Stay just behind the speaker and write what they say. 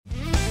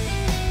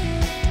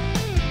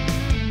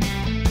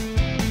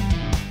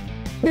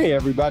Hey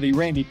everybody,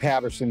 Randy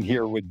Patterson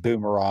here with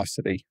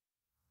Boomerocity.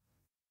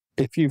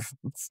 If you've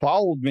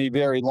followed me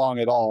very long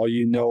at all,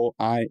 you know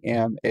I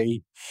am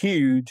a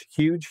huge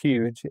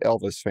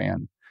Elvis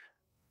fan.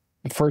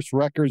 The first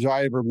records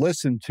I ever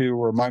listened to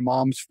were my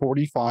mom's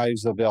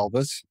 45s of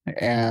Elvis,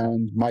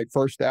 and my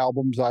first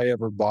albums I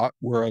ever bought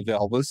were of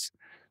Elvis.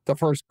 The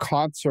first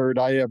concert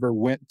I ever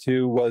went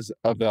to was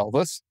of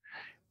Elvis.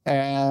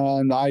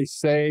 And I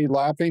say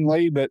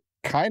laughingly, but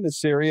kind of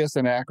serious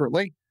and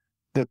accurately,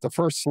 that the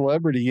first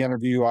celebrity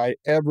interview I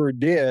ever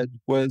did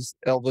was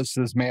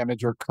Elvis's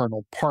manager,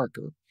 Colonel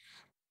Parker.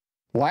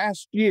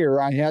 Last year,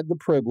 I had the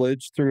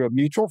privilege through a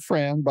mutual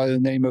friend by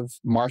the name of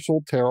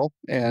Marshall Terrill,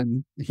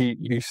 and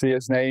you see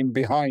his name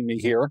behind me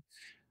here.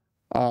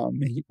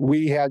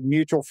 We had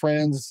mutual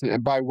friends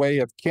by way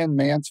of Ken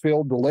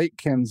Mansfield, the late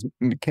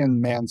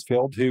Ken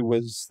Mansfield, who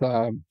was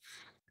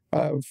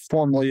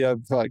formerly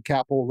of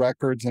Capitol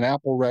Records and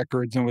Apple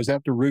Records, and was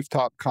at the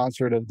rooftop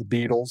concert of the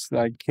Beatles.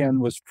 Ken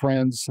was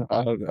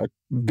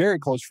very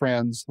close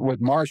friends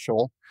with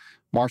Marshall.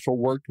 Marshall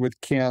worked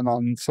with Ken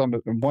on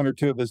one or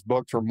two of his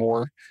books or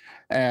more,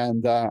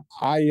 and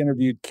I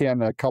interviewed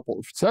Ken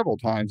several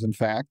times, in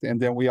fact. And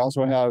then we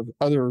also have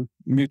other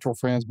mutual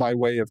friends by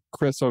way of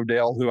Chris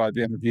O'Dell, who I've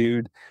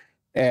interviewed,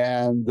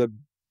 and the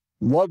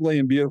lovely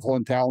and beautiful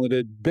and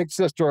talented big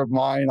sister of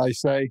mine, I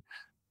say,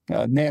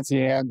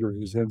 Nancy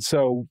Andrews. And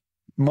so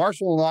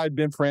Marshall and I had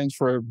been friends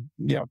for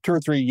 2 or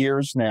 3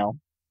 years now.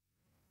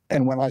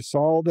 And when I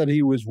saw that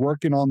he was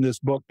working on this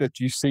book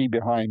that you see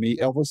behind me,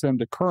 Elvis and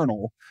the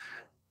Colonel,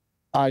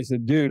 I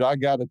said, dude, I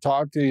got to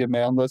talk to you,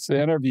 man. Let's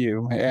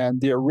interview.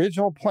 And the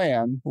original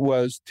plan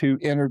was to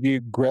interview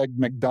Greg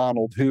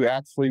McDonald, who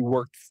actually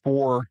worked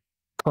for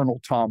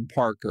Colonel Tom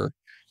Parker.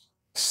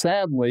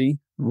 Sadly,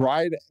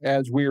 right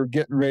as we were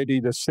getting ready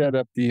to set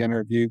up the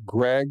interview,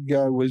 Greg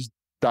was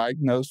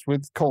diagnosed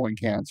with colon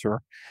cancer,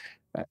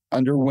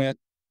 underwent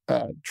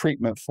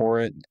treatment for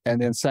it, and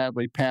then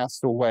sadly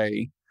passed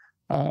away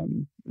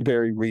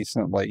very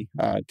recently,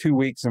 2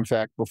 weeks, in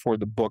fact, before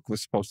the book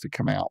was supposed to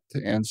come out.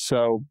 And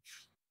so,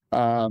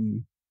 I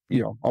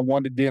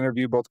wanted to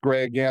interview both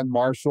Greg and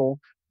Marshall.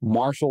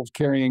 Marshall's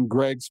carrying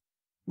Greg's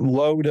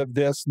load of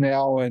this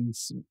now and,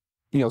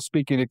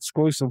 speaking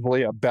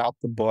exclusively about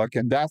the book.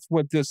 And that's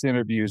what this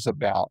interview is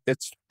about.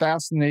 It's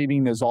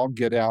fascinating as all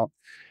get out.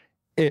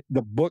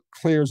 The book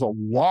clears a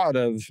lot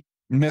of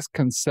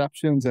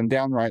misconceptions and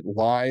downright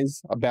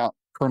lies about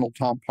Colonel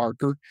Tom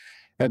Parker.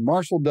 And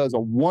Marshall does a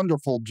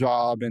wonderful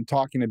job in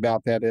talking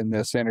about that in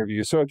this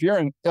interview. So if you're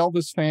an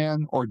Elvis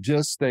fan or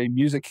just a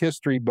music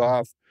history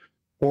buff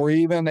or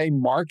even a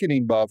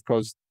marketing buff,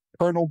 because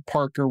Colonel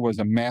Parker was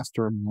a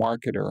master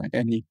marketer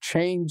and he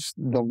changed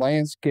the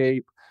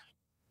landscape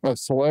of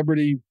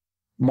celebrity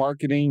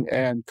marketing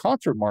and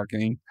concert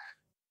marketing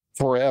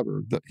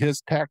forever.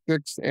 His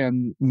tactics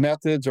and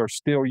methods are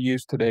still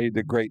used today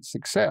to great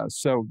success.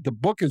 So the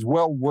book is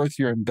well worth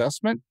your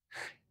investment.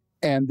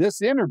 And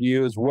this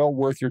interview is well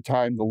worth your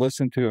time to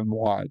listen to and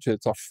watch.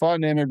 It's a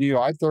fun interview.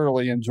 I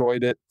thoroughly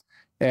enjoyed it.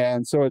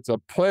 And so it's a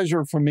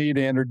pleasure for me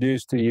to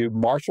introduce to you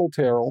Marshall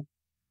Terrill,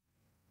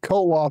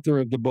 co-author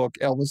of the book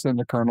Elvis and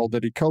the Colonel,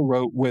 that he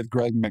co-wrote with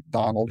Greg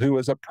McDonald, who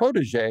is a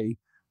protege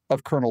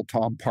of Colonel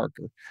Tom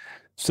Parker.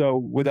 So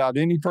without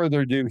any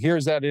further ado,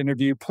 here's that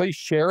interview. Please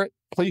share it.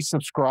 Please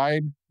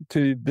subscribe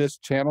to this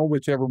channel,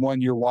 whichever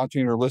one you're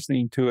watching or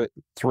listening to it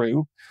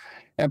through.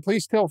 And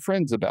please tell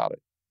friends about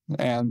it.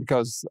 And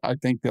because I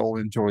think they'll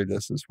enjoy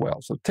this as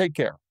well. So take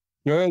care.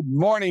 Good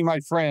morning,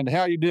 my friend.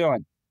 How you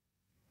doing?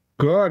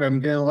 Good. I'm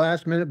getting a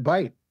last minute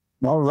bite.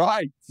 All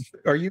right.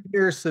 Are you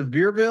near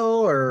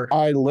Sevierville or?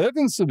 I live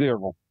in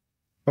Sevierville.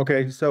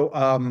 Okay. So,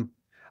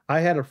 I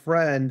had a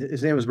friend,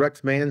 his name was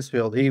Rex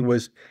Mansfield.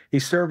 He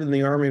served in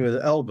the Army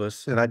with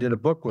Elvis, and I did a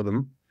book with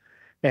him,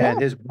 and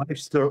his wife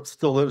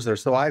still lives there.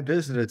 So I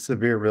visited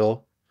Sevierville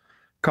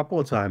a couple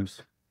of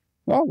times.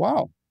 Oh,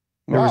 wow.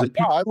 Wow.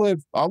 Yeah, I live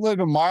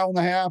 1.5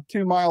 miles,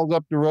 2 miles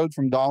up the road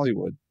from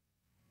Dollywood.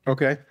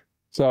 Okay.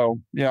 So,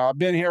 I've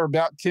been here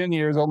about 10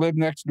 years. I live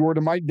next door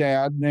to my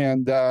dad.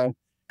 And I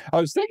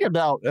was thinking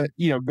about,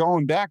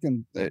 going back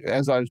and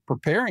as I was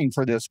preparing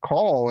for this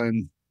call,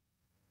 and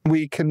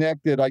we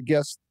connected, I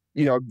guess,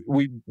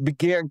 we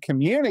began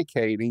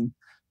communicating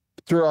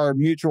through our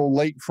mutual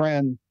late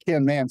friend,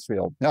 Ken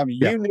Mansfield. I mean,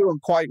 you knew him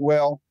quite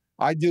well.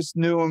 I just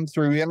knew him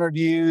through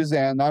interviews,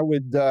 and I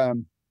would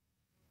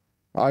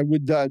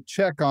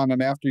check on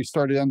him after he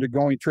started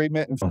undergoing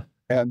treatment.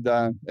 And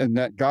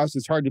that, gosh,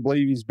 it's hard to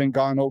believe he's been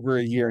gone over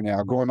a year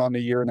now, going on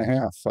 1.5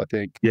 years, I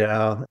think.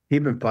 Yeah.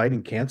 He'd been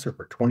fighting cancer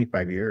for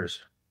 25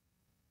 years.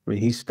 I mean,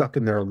 he's stuck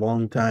in there a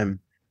long time.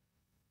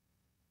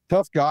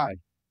 Tough guy.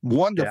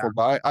 Wonderful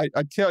guy. I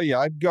tell you,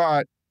 I've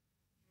got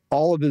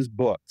all of his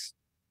books.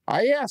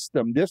 I asked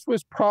him, this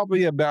was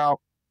probably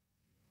about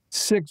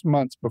 6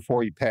 months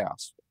before he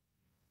passed.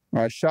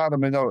 I shot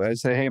him a note. I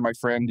said, hey, my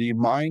friend, do you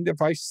mind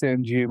if I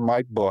send you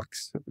my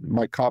books,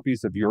 my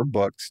copies of your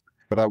books?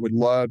 But I would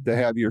love to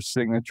have your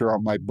signature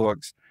on my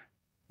books.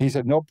 He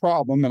said, no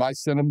problem. And I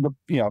sent him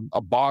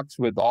a box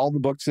with all the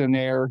books in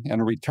there and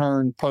a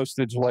return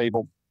postage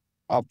label.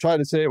 I'll try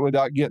to say it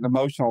without getting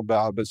emotional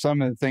about it, but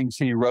some of the things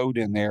he wrote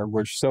in there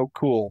were so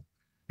cool.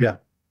 Yeah.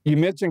 You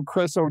mentioned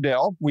Chris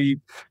O'Dell. We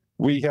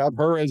have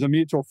her as a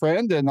mutual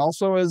friend and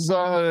also as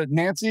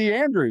Nancy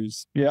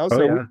Andrews. Oh,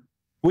 So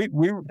yeah.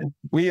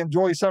 we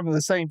enjoy some of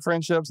the same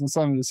friendships and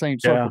some of the same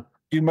circles.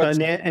 Yeah.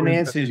 And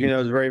Nancy's,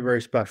 is very,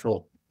 very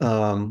special.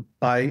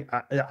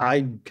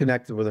 I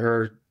connected with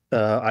her.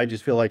 I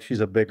just feel like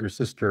she's a bigger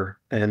sister,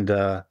 and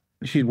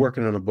she's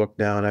working on a book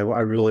now, and I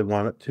really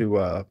want it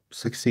to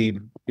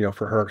succeed,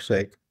 for her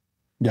sake.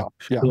 Yeah.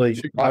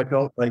 Really, I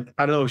felt like,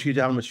 I don't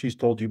know how much she's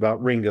told you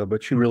about Ringo,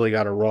 but she really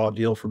got a raw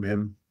deal from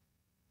him.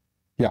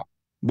 Yeah.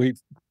 We've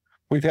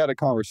had a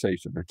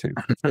conversation or two.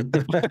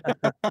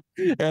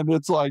 And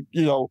it's like,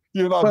 you're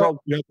not wrong,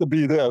 you have to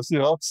be this,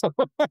 So,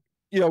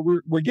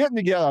 we're getting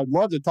together. I'd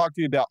love to talk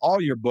to you about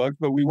all your books,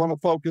 but we want to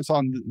focus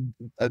on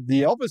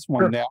the Elvis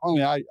one now.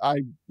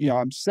 I mean,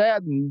 I'm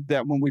saddened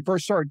that when we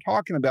first started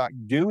talking about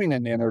doing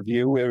an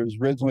interview, it was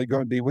originally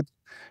going to be with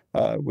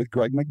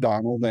Greg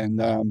McDonald,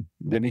 and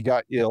then he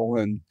got ill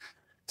and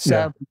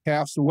sadly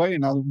passed away.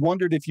 And I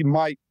wondered if you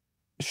might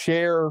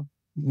share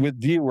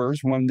with viewers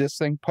when this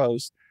thing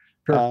posts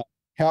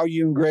how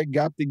you and Greg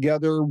got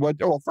together.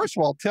 First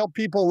of all, tell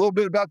people a little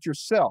bit about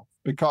yourself,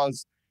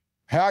 because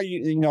how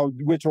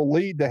which will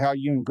lead to how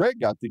you and Greg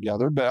got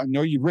together. But I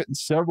know you've written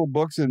several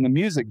books in the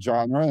music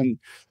genre and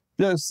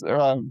this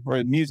or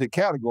music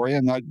category,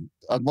 and I'd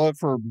love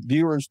for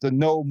viewers to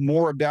know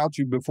more about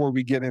you before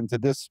we get into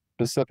this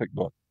specific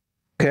book.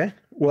 Okay.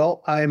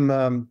 Well, I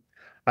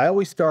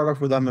always start off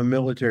with I'm a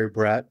military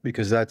brat,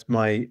 because that's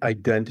my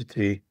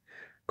identity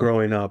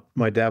growing up.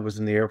 My dad was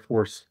in the Air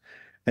Force,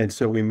 and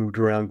so we moved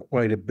around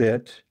quite a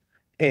bit,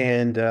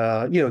 and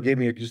gave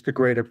me just a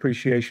great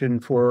appreciation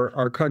for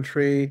our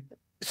country.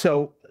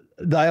 So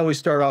I always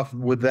start off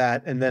with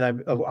that, and then I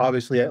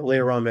obviously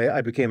later on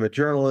I became a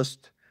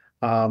journalist.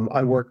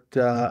 I worked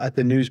at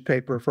the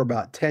newspaper for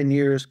about 10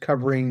 years,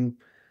 covering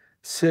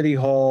city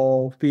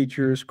hall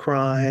features,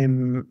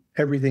 crime,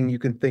 everything you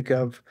can think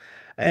of.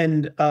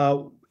 And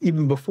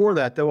even before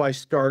that, though, I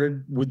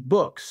started with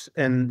books,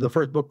 and the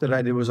first book that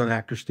I did was on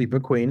actor Steve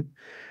McQueen.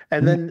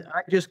 And then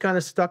I just kind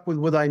of stuck with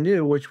what I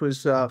knew, which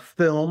was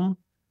film,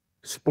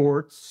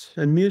 sports,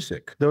 and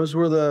music. Those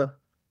were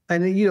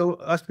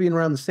us being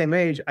around the same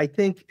age, I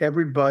think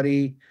every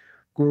boy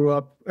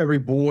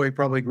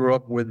probably grew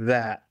up with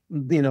that.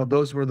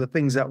 Those were the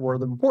things that were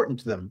important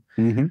to them.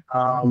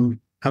 Mm-hmm.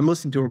 I'm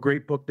listening to a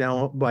great book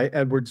now by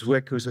Edward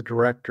Zwick, who's a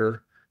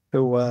director,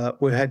 who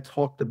had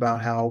talked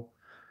about how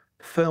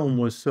film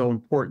was so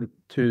important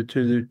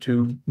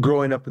to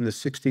growing up in the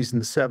 60s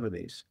and the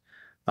 70s.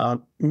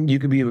 You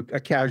could be a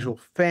casual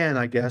fan,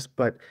 I guess,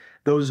 but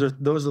those are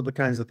the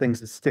kinds of things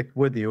that stick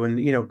with you.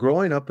 And,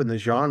 growing up in the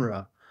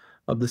genre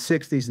of the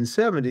 60s and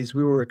 70s,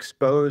 we were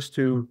exposed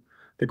to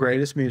the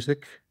greatest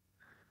music,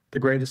 the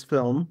greatest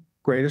film,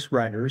 greatest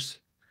writers,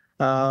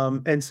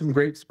 and some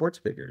great sports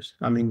figures.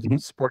 I mean,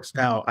 sports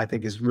now, I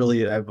think,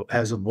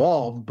 has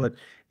evolved, but,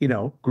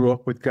 grew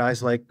up with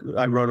guys like,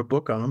 I wrote a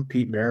book on them,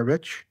 Pete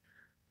Maravich,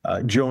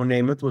 Joe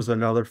Namath was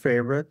another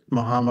favorite,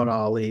 Muhammad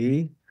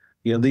Ali.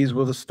 These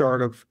were the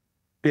start of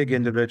big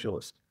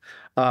individualists.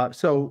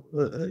 So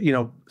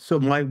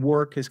my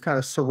work has kind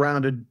of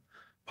surrounded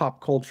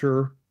pop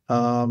culture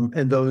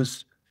and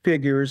those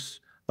figures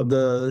of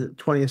the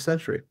 20th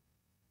century.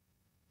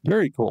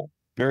 Very cool.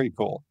 Very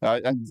cool.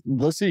 And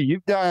let's see,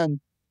 you've done,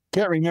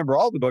 can't remember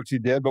all the books you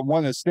did, but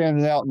one that's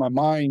standing out in my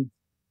mind,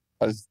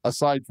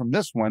 aside from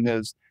this one,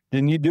 is,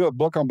 didn't you do a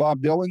book on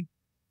Bob Dylan?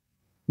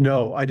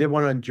 No, I did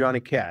one on Johnny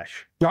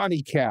Cash.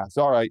 Johnny Cash.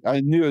 All right.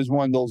 I knew it was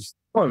one of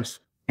those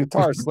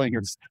guitar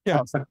slingers.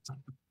 Yeah.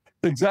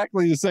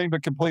 Exactly the same,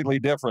 but completely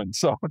different.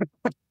 So,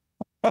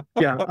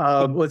 yeah.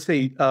 Let's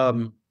see.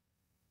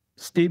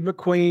 Steve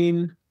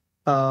McQueen,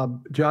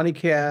 Johnny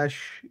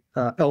Cash,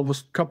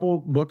 Elvis, couple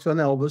books on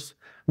Elvis.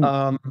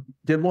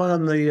 Did one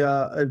on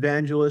the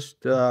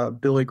evangelist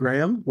Billy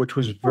Graham, which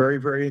was very,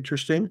 very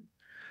interesting.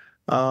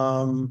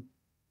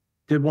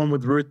 Did one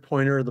with Ruth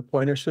Pointer, the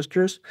Pointer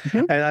Sisters.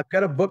 And I've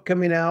got a book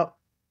coming out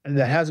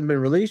that hasn't been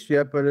released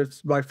yet, but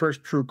it's my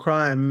first true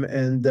crime,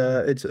 and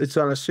it's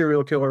on a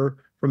serial killer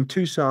from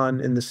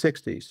Tucson in the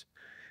 60s.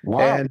 Wow.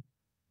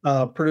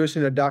 And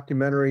producing a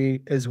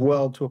documentary as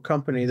well to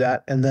accompany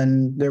that, and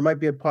then there might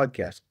be a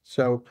podcast.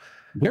 So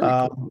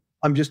cool.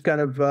 I'm just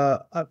kind of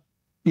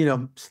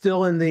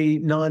still in the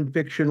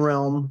nonfiction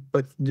realm,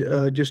 but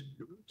just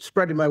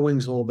spreading my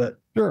wings a little bit.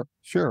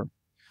 Sure.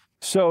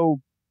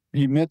 So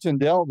you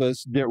mentioned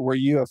Elvis. Were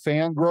you a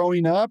fan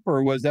growing up,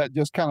 or was that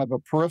just kind of a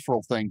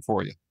peripheral thing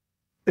for you?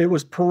 It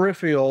was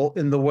peripheral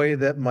in the way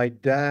that my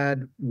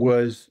dad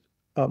was.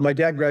 My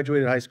dad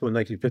graduated high school in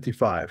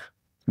 1955.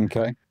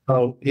 Okay.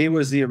 Oh, he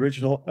was the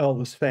original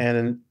Elvis fan,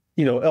 and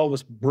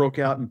Elvis broke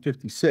out in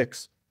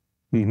 56.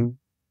 And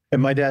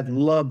my dad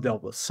loved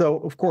Elvis. So,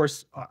 of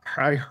course,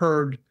 I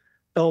heard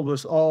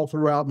Elvis all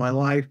throughout my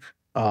life,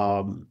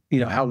 how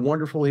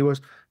wonderful he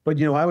was.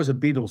 But, I was a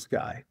Beatles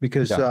guy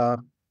because, I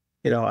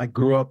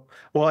grew up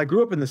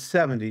in the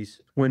 70s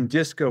when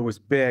disco was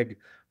big,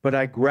 but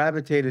I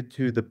gravitated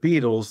to the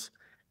Beatles.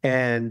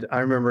 And I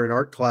remember in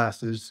art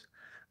classes,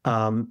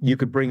 you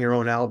could bring your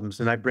own albums,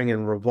 and I bring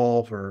in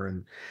Revolver,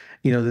 and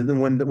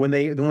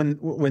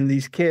when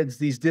these kids,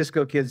 these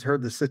disco kids,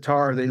 heard the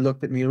sitar, they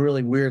looked at me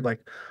really weird,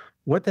 like,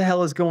 "What the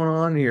hell is going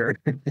on here?"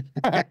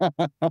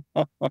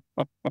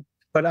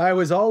 But I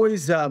was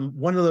always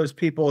one of those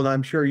people, and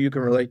I'm sure you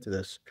can relate to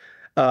this.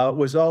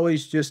 Was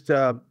always just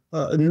not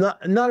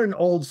an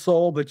old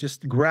soul, but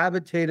just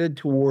gravitated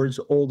towards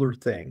older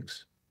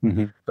things.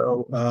 Mm-hmm.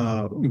 So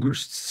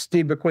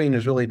Steve McQueen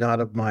is really not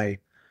of my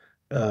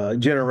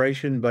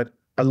generation, but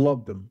I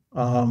loved them.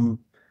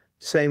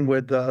 Same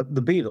with the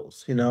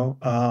Beatles,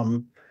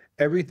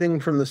 everything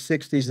from the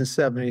 60s and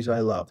 70s I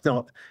loved.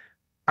 Now,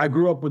 I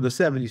grew up with the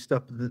 70s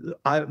stuff,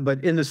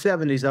 but in the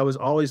 70s, I was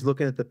always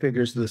looking at the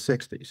figures of the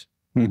 60s.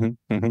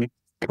 Mm-hmm. Mm-hmm.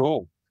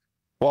 Cool.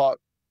 Well,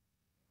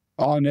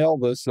 on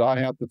Elvis, I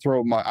have to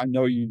throw I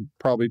know you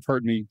probably have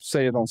heard me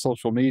say it on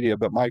social media,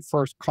 but my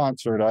first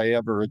concert I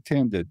ever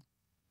attended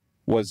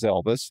was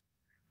Elvis.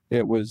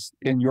 It was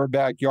in your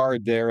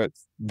backyard there at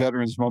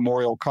Veterans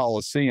Memorial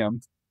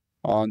Coliseum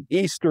on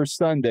Easter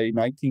Sunday,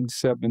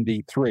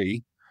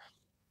 1973.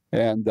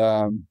 And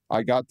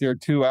I got there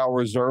 2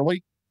 hours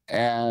early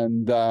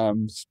and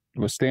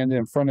was standing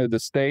in front of the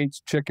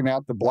stage, checking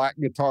out the black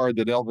guitar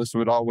that Elvis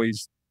would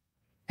always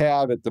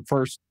have at the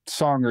first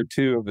song or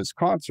two of his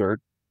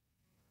concert.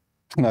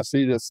 And I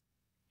see this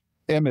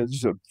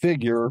image of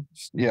figure,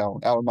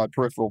 out of my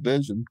peripheral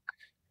vision.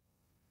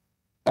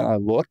 And I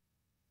looked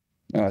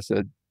and I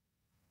said,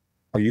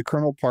 "Are you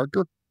Colonel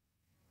Parker?"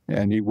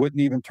 And he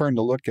wouldn't even turn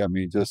to look at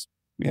me, just,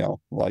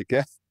 like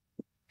that.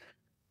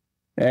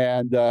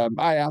 And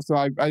I asked him,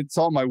 I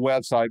saw my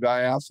website,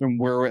 I asked him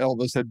where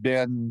Elvis had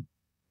been,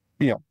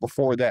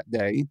 before that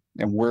day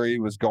and where he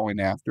was going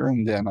after.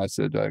 And then I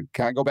said,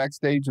 "Can I go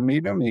backstage and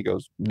meet him?" And he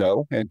goes,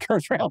 "No," and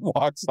turns around and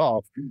walks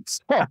off. So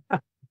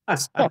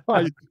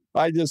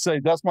I just say,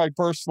 that's my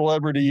first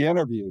celebrity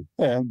interview.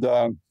 And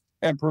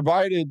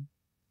provided,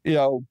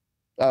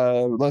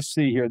 let's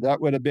see here, that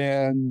would have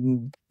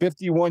been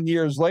 51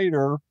 years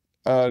later,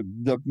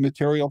 the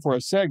material for a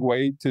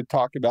segue to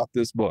talk about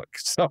this book.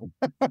 So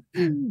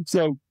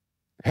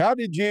how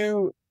did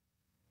you,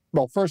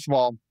 well, first of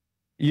all,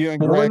 you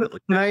and Greg.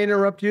 Can I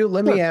interrupt you?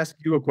 Let me ask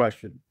you a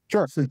question.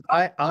 Sure. Since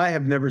I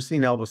have never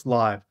seen Elvis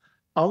live,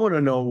 I want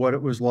to know what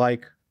it was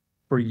like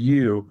for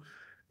you.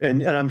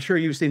 And I'm sure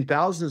you've seen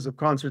thousands of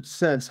concerts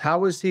since.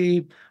 What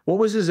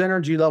was his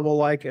energy level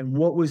like? And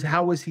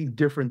how was he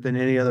different than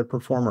any other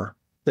performer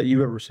that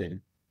you've ever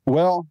seen?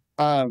 Well,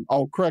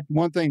 I'll correct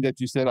one thing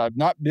that you said. I've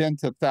not been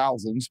to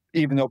thousands,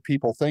 even though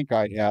people think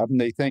I have. And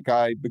they think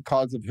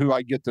because of who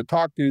I get to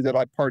talk to, that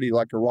I party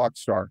like a rock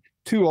star.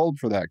 Too old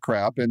for that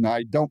crap. And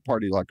I don't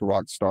party like a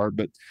rock star.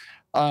 But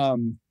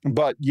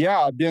yeah,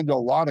 I've been to a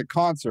lot of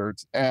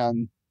concerts.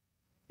 And,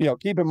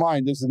 keep in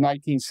mind, this is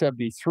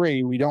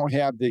 1973. We don't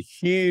have the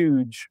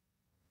huge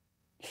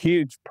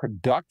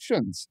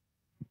productions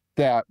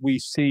that we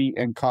see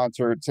in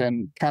concerts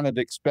and kind of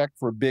expect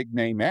for big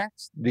name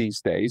acts these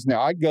days.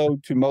 Now, I go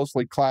to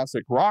mostly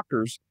classic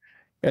rockers,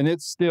 and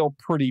it's still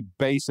pretty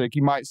basic.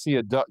 You might see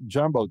a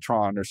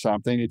Jumbotron or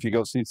something if you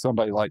go see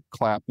somebody like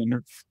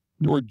Clapton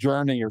or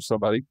Journey or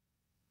somebody.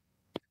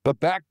 But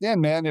back then,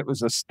 man, it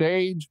was a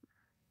stage,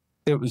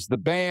 it was the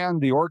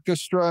band, the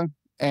orchestra,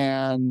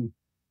 and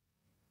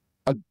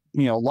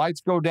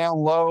lights go down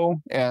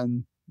low.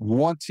 And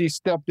once he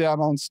stepped out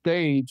on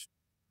stage,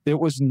 it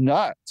was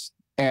nuts.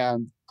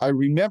 And I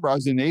remember I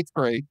was in 8th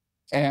grade,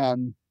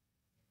 and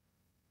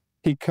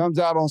he comes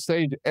out on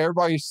stage,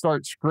 everybody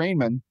starts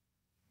screaming.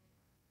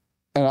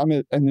 And I'm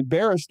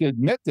embarrassed to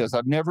admit this.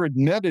 I've never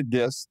admitted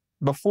this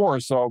before,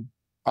 so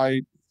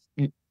I'm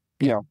going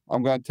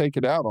to take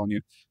it out on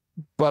you.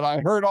 But I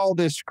heard all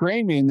this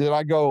screaming that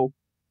I go,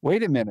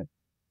 wait a minute,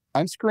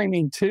 I'm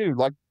screaming too,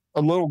 like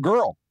a little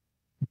girl.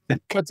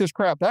 Cut this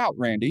crap out,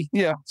 Randy.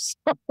 Yeah.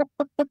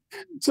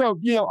 So,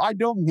 I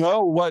don't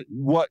know what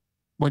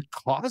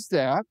caused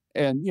that.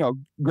 And,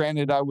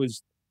 granted, I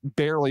was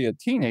barely a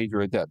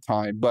teenager at that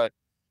time, but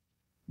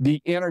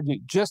the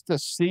energy, just to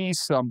see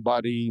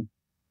somebody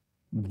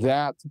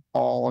that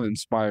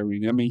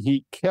awe-inspiring. I mean,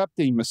 he kept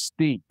a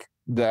mystique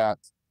that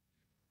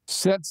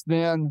since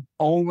then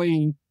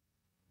only,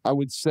 I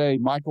would say,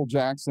 Michael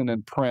Jackson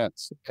and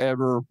Prince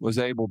ever was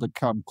able to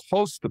come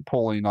close to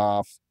pulling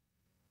off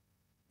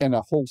in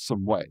a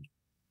wholesome way.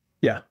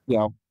 Yeah.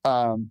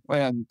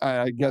 And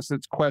I guess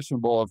it's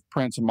questionable if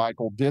Prince and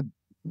Michael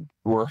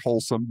were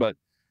wholesome, but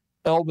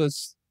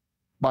Elvis,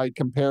 by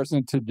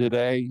comparison to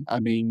today, I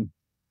mean,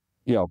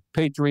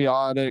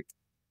 patriotic,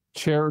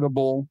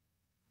 charitable,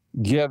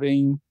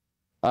 giving.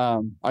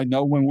 I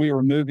know when we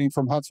were moving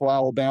from Huntsville,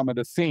 Alabama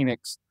to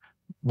Phoenix,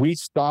 we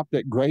stopped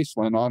at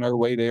Graceland on our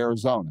way to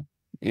Arizona.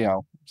 It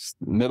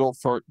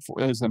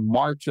was in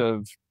March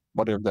of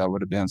whatever that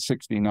would have been,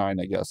 69,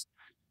 I guess.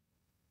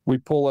 We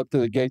pull up to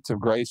the gates of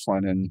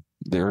Graceland, and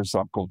there's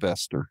Uncle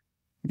Vester,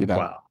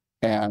 Wow.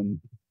 And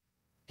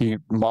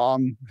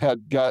Mom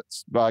had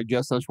guts, but I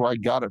guess that's where I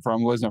got it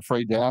from. Wasn't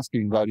afraid to ask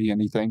anybody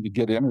anything to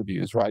get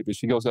interviews, right? But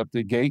she goes up to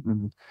the gate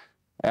and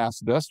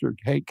asks Vester,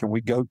 "Hey, can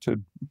we go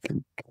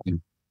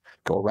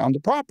around the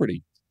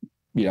property?"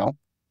 You know,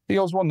 he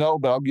goes, "Well, no,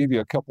 but I'll give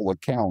you a couple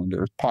of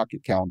calendars,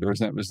 pocket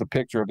calendars." And it was the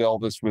picture of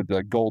Elvis with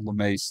the gold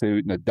lame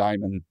suit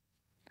and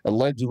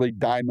allegedly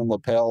diamond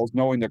lapels.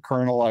 Knowing the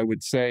Colonel, I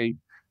would say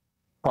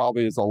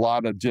probably is a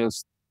lot of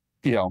just,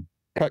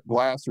 cut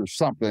glass or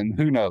something.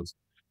 Who knows?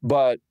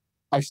 But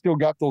I still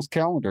got those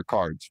calendar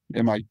cards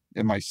in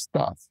my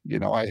stuff.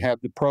 I have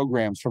the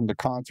programs from the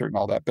concert and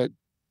all that. But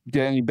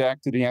getting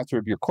back to the answer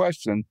of your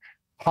question,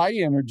 high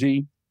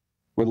energy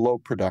with low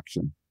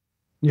production.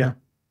 Yeah.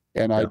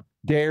 And I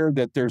dare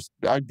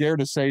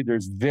to say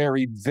there's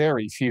very,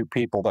 very few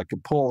people that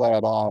could pull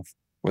that off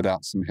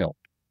without some help.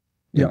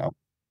 Yeah.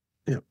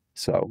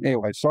 So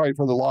anyway, sorry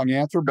for the long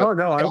answer, but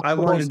no, I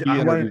wanted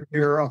to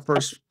hear a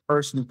first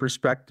person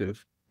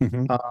perspective.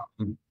 Mm-hmm.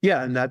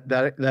 And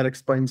that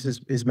explains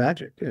his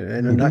magic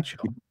in a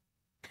nutshell.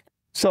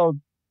 So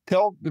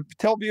tell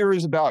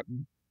viewers about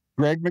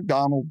Greg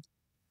McDonald,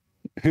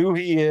 who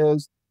he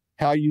is,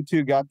 how you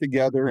two got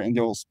together, and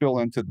you'll spill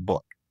into the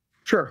book.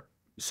 Sure.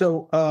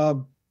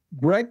 So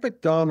Greg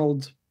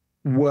McDonald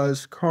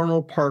was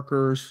Colonel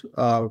Parker's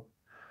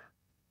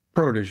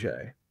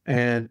protege,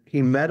 and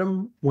he met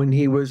him when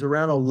he was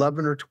around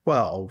 11 or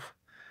 12.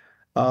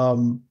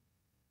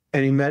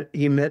 And he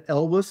met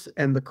Elvis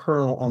and the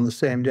Colonel on the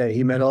same day.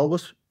 He met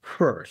Elvis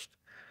first.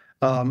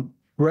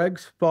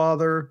 Greg's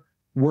father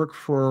worked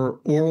for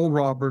Oral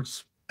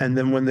Roberts, and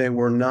then when they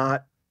were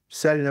not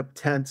setting up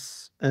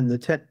tents and the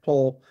tent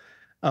pole,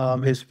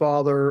 his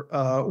father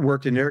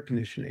worked in air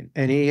conditioning,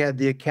 and he had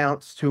the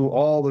accounts to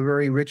all the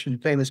very rich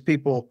and famous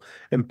people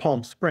in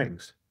Palm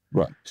Springs.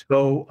 Right.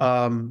 So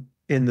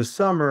in the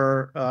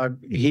summer,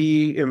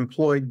 he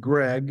employed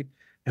Greg,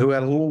 who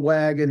had a little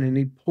wagon, and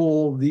he'd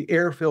pull the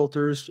air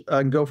filters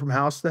and go from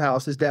house to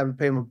house. His dad would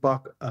pay him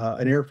 $1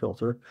 an air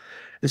filter.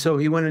 And so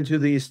he went into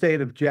the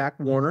estate of Jack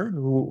Warner,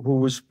 who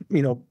was,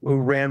 who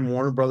ran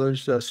Warner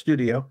Brothers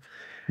studio.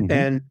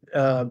 Mm-hmm.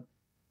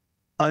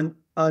 And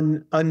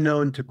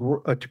unknown to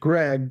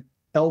Greg,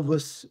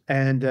 Elvis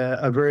and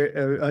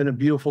a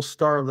beautiful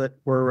starlet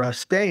were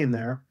staying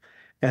there,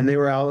 and they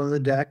were out on the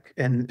deck,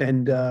 and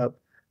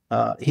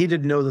he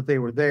didn't know that they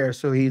were there.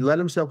 So he let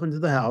himself into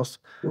the house.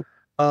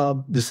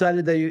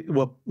 Decided that he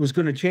was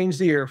going to change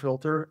the air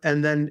filter,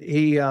 and then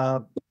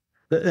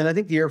and I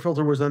think the air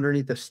filter was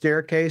underneath the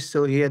staircase,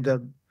 so he had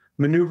to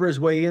maneuver his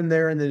way in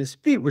there, and then his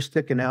feet were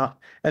sticking out,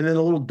 and then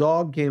a little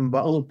dog came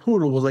by, a little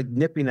poodle was like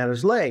nipping at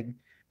his leg,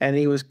 and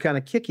he was kind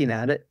of kicking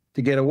at it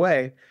to get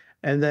away,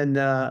 and then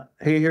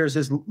he hears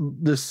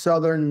this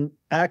southern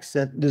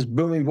accent, this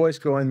booming voice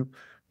going,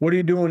 "What are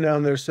you doing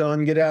down there,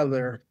 son? Get out of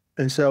there!"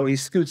 And so he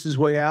scoots his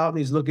way out, and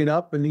he's looking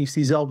up, and he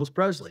sees Elvis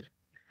Presley.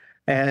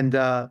 And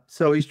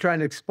so he's trying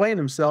to explain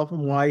himself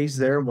and why he's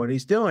there and what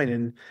he's doing.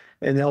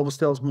 And Elvis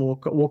tells him,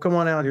 well, come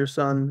on out here,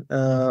 son.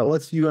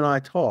 Let's you and I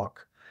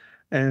talk.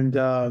 And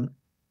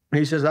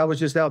he says, I was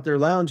just out there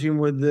lounging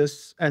with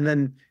this. And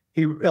then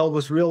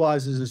Elvis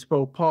realizes his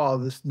faux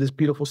pas, this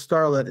beautiful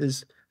starlet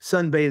is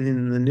sunbathing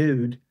in the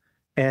nude.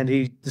 And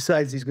he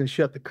decides he's going to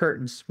shut the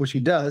curtains, which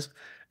he does.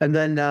 And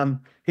then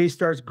he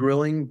starts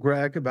grilling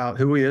Greg about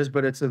who he is.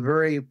 But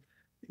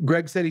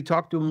Greg said he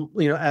talked to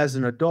him, as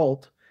an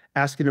adult,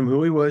 asking him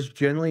who he was,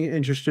 genuinely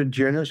interested,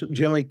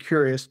 genuinely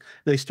curious.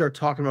 They start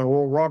talking about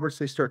Oral Roberts.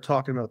 They start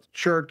talking about the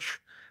church.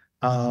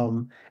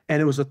 And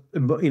it was a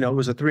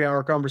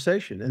 3-hour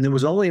conversation. And it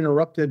was only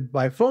interrupted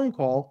by a phone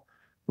call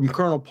from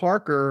Colonel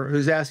Parker,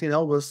 who's asking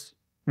Elvis,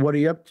 what are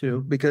you up to?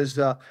 Because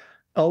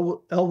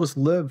Colonel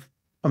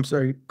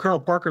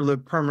Parker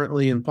lived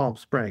permanently in Palm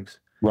Springs.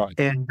 Right.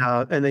 And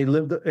they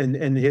lived,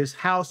 and his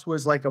house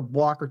was like a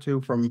block or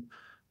two from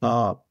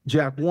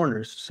Jack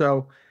Warner's.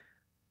 So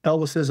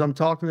Elvis says, I'm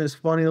talking to this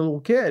funny little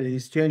kid.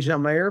 He's changing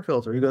out my air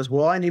filter. He goes,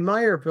 well, I need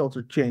my air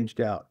filter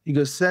changed out. He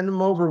goes, send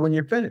him over when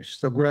you're finished.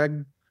 So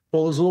Greg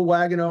pulls his little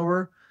wagon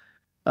over.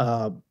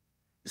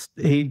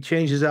 He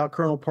changes out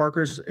Colonel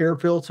Parker's air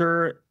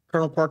filter.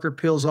 Colonel Parker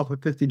peels off a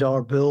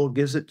 $50 bill,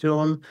 gives it to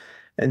him,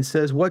 and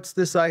says, what's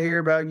this I hear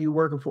about you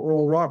working for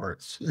Oral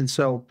Roberts? And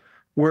so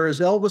whereas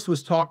Elvis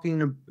was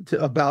talking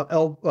about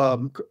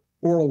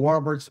Oral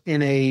Roberts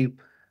in a,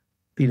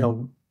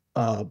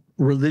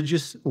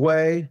 religious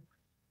way,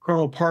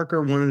 Colonel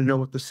Parker wanted to know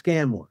what the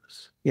scam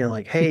was.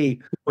 Like, hey,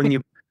 when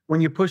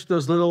you push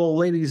those little old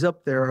ladies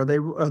up there,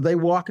 are they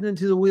walking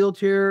into the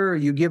wheelchair? Are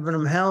you giving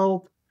them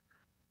help?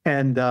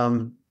 And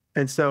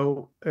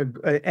so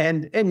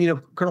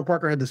Colonel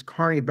Parker had this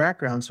Carney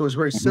background, so it was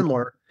very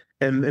similar.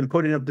 And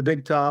putting up the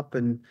big top,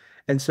 and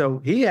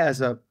so he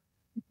has a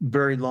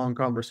very long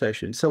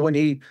conversation. So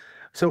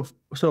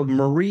So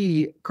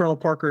Marie, Colonel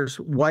Parker's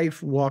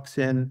wife, walks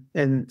in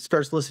and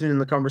starts listening to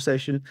the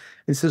conversation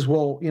and says,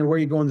 well, where are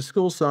you going to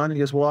school, son? And he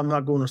goes, well, I'm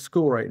not going to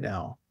school right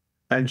now.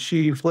 And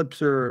she flips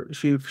her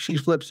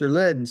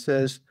lid and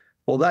says,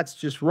 well, that's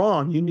just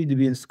wrong. You need to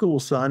be in school,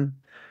 son.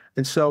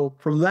 And so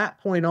from that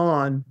point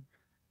on,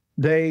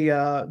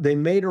 They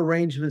made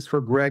arrangements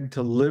for Greg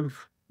to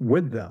live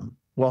with them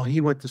while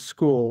he went to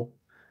school,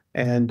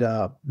 and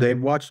they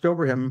watched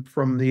over him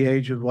from the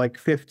age of like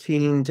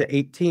 15 to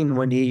 18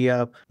 when he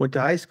went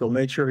to high school,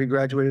 made sure he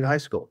graduated high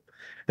school.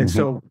 And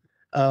Mhm.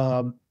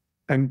 so,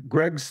 and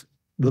Greg's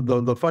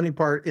the funny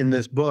part in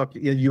this book,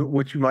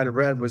 which you might have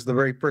read, was the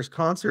very first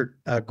concert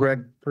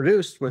Greg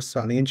produced was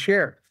Sonny and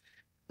Cher.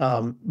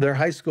 Their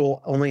high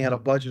school only had a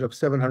budget of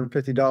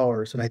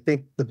 $750, and I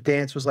think the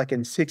dance was like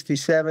in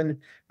 '67,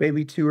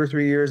 maybe 2 or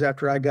 3 years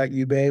after I Got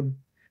You, Babe.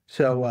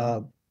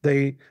 So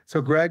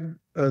Greg,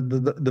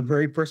 the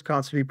very first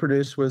concert he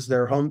produced was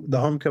the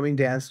homecoming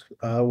dance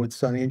with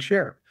Sonny and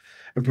Cher,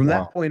 and from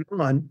Wow. that point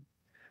on,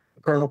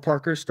 Colonel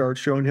Parker started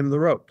showing him the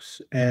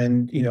ropes,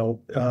 and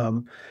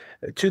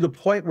to the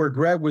point where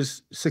Greg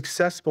was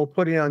successful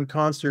putting on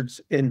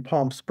concerts in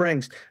Palm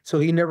Springs. So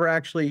he never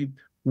actually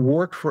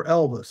worked for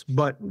Elvis,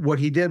 but what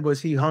he did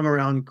was he hung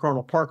around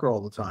Colonel Parker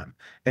all the time,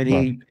 and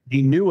Right.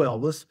 he knew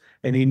Elvis,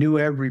 and he knew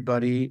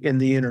everybody in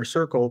the inner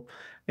circle,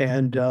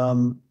 and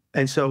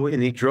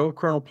he drove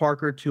Colonel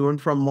Parker to and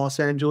from Los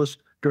Angeles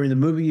during the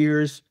movie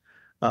years,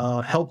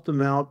 helped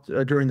him out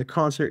during the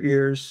concert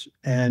years,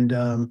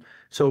 and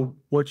so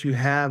what you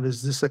have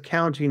is this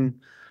accounting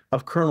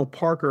of Colonel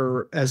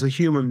Parker as a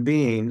human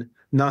being,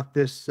 not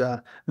this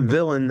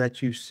villain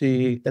that you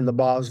see in the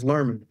Baz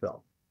Luhrmann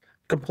film.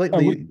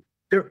 And we,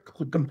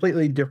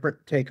 Completely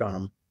different take on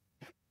him.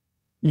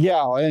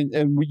 yeah,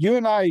 and you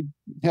and I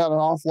had an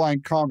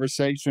offline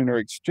conversation or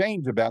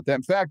exchange about that.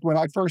 In fact, when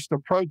I first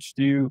approached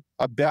you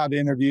about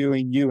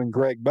interviewing you and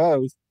Greg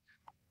both,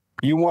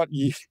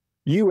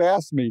 you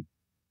asked me,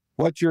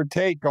 "What's your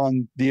take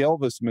on the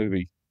Elvis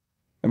movie?"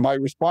 And my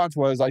response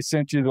was, "I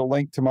sent you the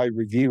link to my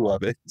review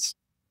of it."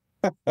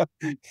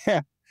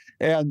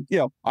 And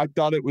I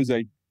thought it was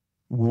a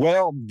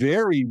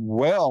very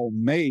well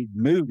made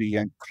movie,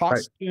 and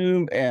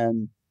costume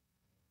and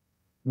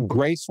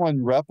Graceland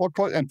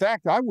replica. In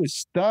fact, I was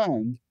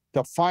stunned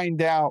to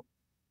find out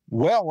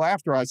well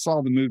after I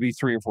saw the movie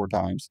 3 or 4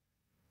 times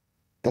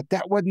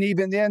that wasn't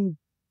even in.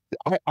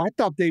 I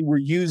thought they were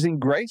using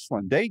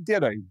Graceland. They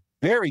did a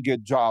very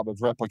good job of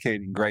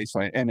replicating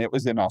Graceland, and it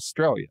was in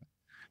Australia.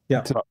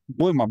 Yeah. So it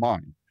blew my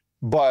mind.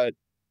 But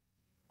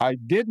I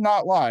did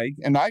not like,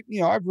 and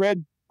I've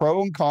read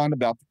pro and con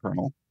about the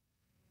Colonel.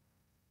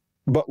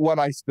 But what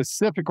I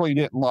specifically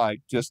didn't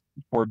like, just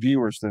for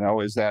viewers to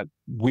know, is that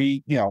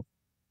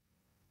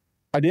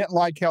I didn't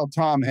like how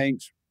Tom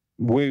Hanks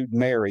wooed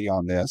Mary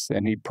on this,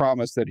 and he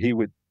promised that he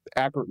would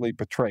accurately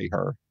portray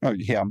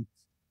him,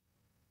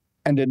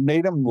 and it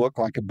made him look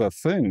like a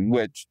buffoon,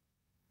 which,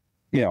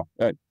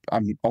 I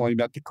only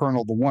met the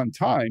Colonel the one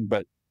time,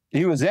 but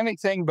he was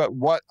anything but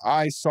what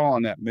I saw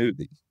in that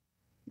movie,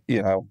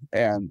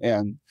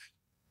 and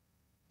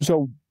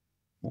so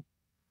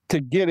to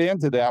get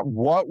into that,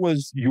 what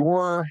was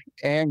your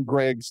and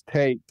Greg's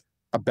take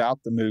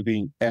about the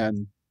movie,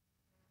 and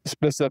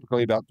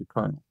specifically about the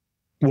Colonel?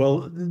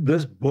 Well,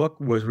 this book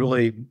was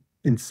really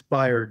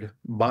inspired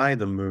by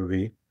the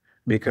movie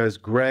because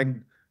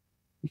Greg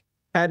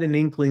had an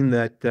inkling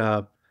that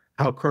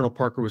how Colonel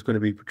Parker was going to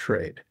be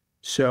portrayed.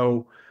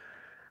 So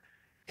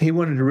he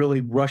wanted to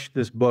really rush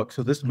this book.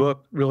 So this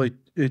book really,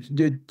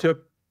 it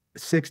took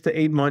 6 to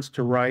 8 months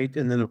to write,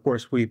 and then of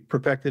course we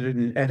perfected it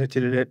and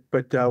edited it.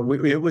 But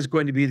it was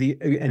going to be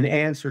an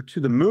answer to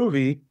the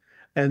movie,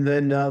 and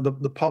then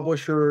the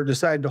publisher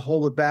decided to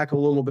hold it back a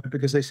little bit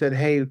because they said,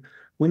 "Hey,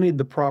 we need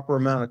the proper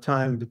amount of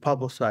time to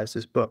publicize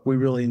this book. We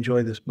really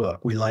enjoy this book.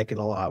 We like it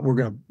a lot. We're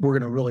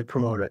gonna really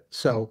promote it."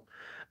 So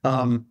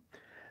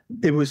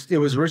it was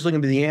originally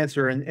going to be the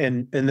answer,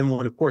 and then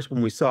of course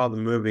when we saw the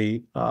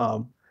movie,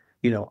 and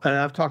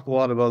I've talked to a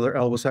lot of other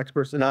Elvis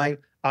experts, and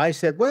I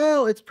said,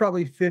 well, it's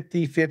probably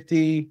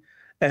 50-50,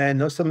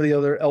 and some of the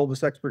other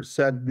Elvis experts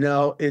said,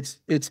 no, it's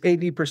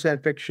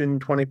 80% fiction,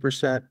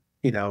 20%,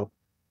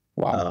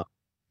 Wow.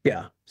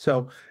 yeah.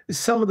 So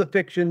some of the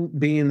fiction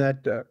being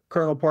that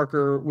Colonel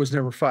Parker was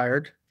never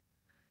fired.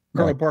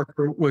 Colonel Right.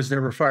 Parker was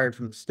never fired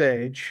from the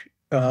stage.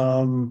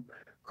 Colonel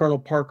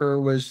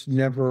Parker was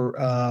never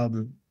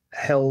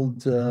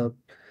held. The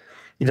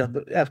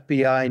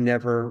FBI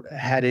never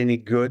had any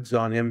goods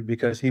on him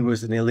because he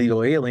was an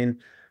illegal alien. In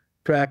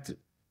fact,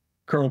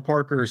 Colonel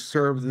Parker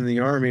served in the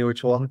Army,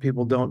 which a lot of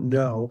people don't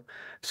know.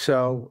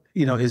 So,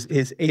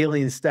 his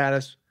alien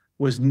status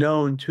was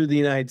known to the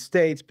United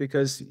States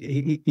because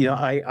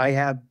I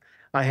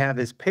have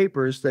his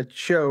papers that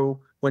show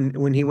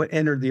when he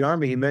entered the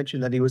Army, he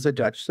mentioned that he was a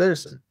Dutch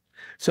citizen.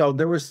 So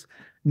there was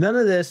none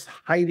of this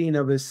hiding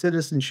of his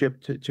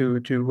citizenship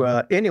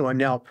to anyone.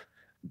 Now,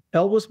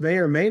 Elvis may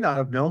or may not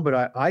have known,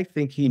 but I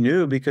think he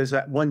knew because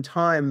at one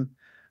time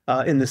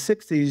in the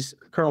 '60s,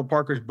 Colonel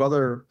Parker's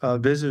brother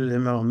visited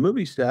him on a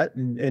movie set,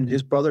 and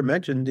his brother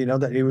mentioned,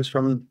 that he was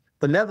from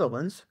the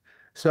Netherlands.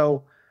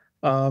 So,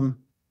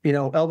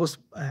 Elvis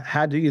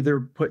had to either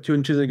put 2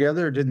 and 2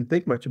 together or didn't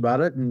think much about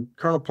it. And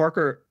Colonel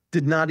Parker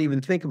did not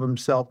even think of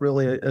himself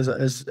really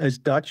as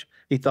Dutch.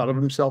 He thought of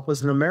himself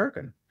as an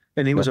American,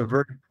 and he was a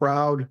very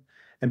proud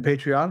and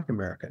patriotic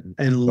American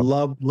and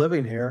loved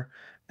living here.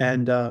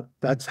 And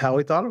that's how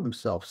he thought of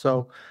himself.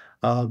 So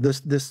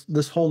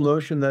this whole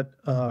notion that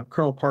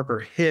Colonel Parker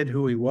hid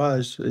who he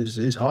was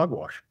is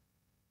hogwash.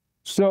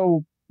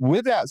 So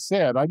with that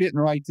said, I didn't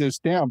write this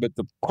down, but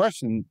the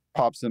question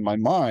pops in my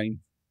mind.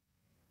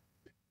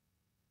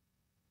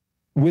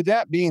 With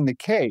that being the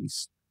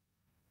case,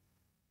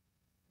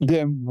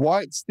 then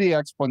what's the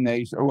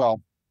explanation?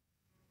 Well,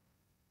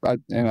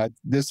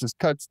 this is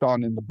touched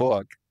on in the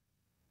book.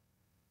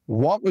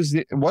 What's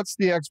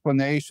the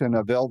explanation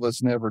of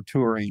Elvis never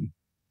touring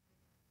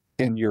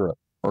in Europe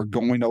or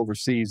going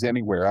overseas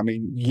anywhere? I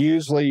mean,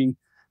 usually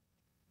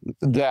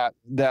that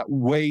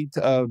weight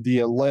of the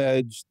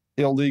alleged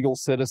illegal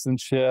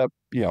citizenship,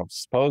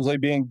 supposedly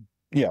being,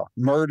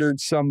 murdered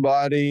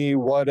somebody,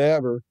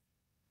 whatever.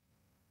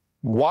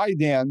 Why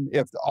then,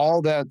 if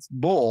all that's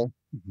bull,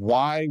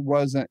 why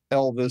wasn't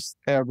Elvis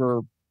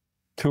ever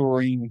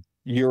touring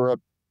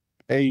Europe,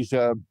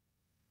 Asia,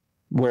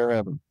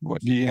 wherever?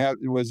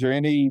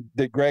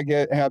 Did Greg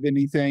have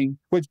anything?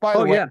 Which, by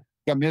the way, yeah.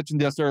 I mentioned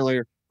this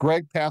earlier.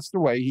 Greg passed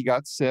away. He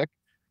got sick,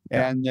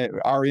 and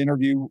our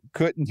interview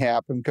couldn't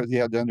happen because he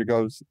had to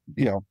undergo,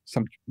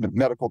 some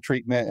medical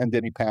treatment, and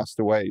then he passed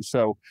away.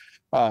 So,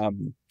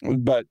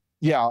 but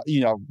yeah,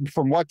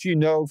 from what you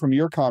know from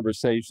your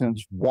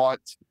conversations, why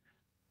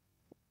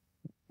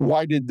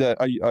did a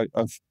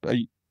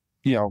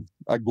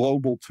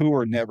global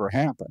tour never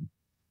happen?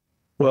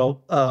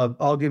 Well,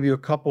 I'll give you a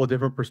couple of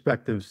different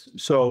perspectives.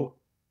 So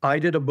I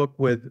did a book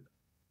with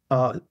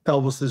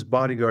Elvis's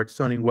bodyguard,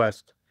 Sonny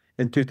West,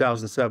 in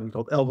 2007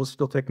 called Elvis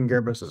Still Taking Care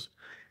of Business.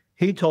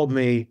 He told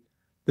me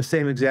the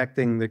same exact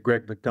thing that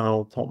Greg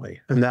McDonald told me,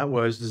 and that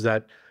was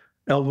that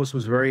Elvis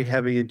was very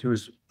heavy into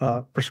his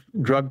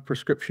drug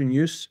prescription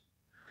use.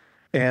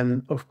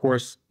 And of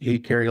course, he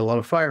carried a lot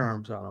of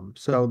firearms on him.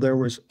 So there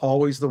was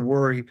always the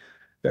worry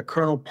that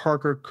Colonel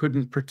Parker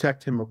couldn't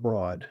protect him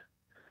abroad.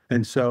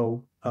 And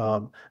so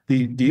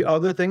the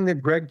other thing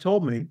that Greg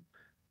told me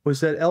was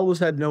that Elvis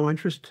had no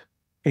interest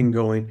in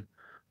going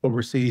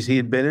overseas. He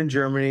had been in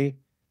Germany.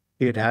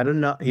 He had had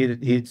enough.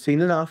 He had seen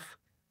enough,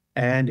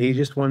 and he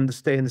just wanted to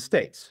stay in the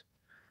States.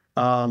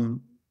 But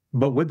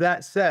with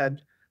that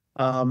said,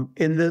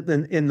 in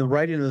the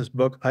writing of this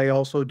book, I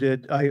also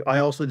did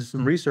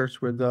some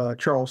research with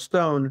Charles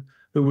Stone,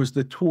 who was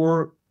the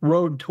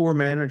road tour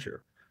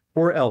manager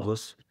for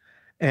Elvis,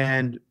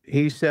 and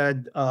he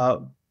said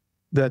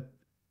that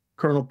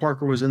Colonel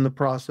Parker was in the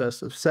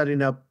process of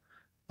setting up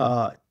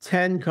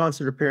 10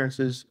 concert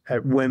appearances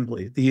at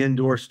Wembley, the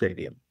indoor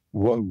stadium.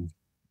 Whoa!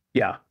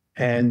 Yeah,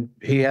 and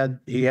he had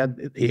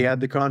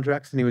the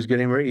contracts, and he was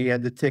getting ready. He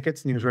had the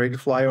tickets, and he was ready to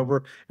fly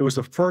over. It was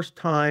the first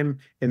time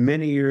in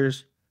many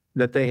years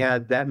that they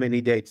had that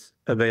many dates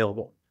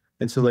available.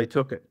 And so they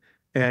took it.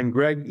 And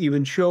Greg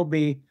even showed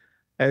me,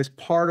 as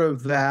part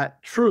of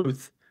that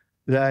truth,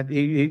 that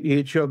he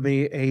had showed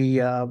me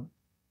an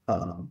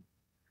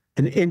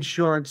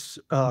insurance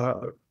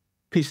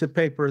piece of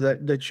paper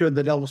that showed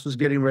that Elvis was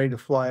getting ready to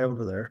fly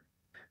over there.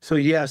 So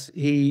yes,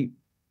 he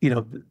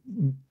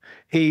didn't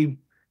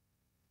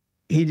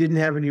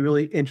have any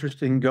really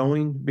interest in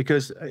going,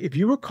 because if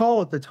you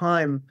recall at the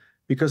time,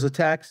 because of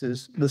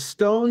taxes, the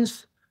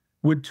Stones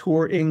would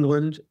tour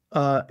England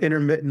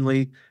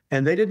intermittently,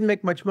 and they didn't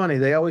make much money.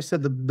 They always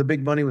said the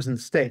big money was in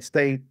the States.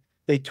 They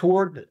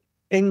toured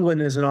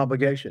England as an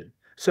obligation.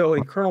 So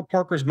in Colonel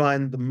Parker's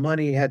mind, the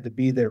money had to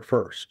be there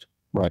first.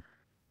 Right.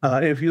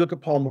 And if you look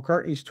at Paul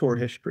McCartney's tour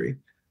history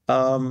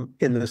in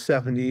the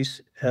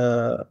 70s,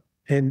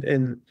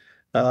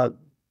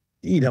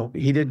 he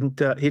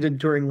didn't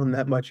tour England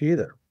that much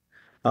either.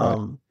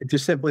 It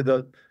just simply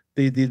the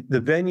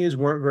venues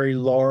weren't very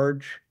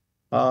large.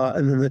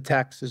 And then the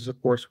taxes, of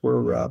course,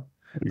 were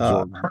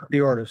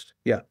the artist.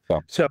 Yeah.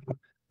 So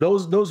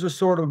those are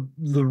sort of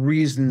the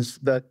reasons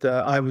that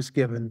I was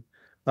given,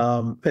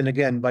 and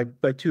again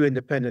by two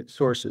independent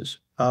sources.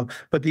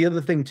 But the other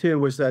thing too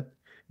was that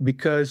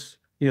because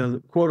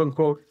quote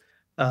unquote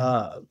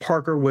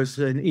Parker was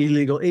an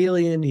illegal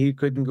alien, he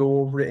couldn't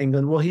go over to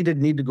England. Well, he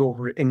didn't need to go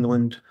over to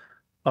England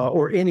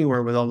or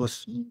anywhere with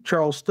Elvis.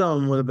 Charles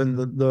Stone would have been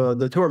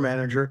the tour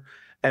manager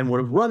and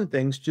would have run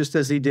things just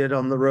as he did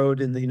on the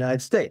road in the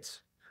United States.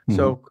 Mm-hmm.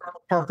 So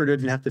Colonel Parker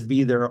didn't have to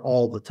be there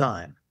all the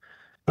time.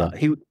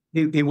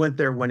 He went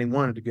there when he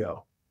wanted to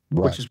go,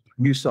 which is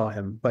when you saw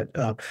him. But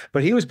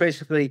he was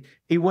basically,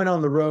 he went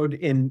on the road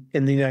in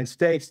the United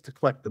States to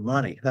collect the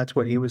money. That's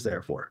what he was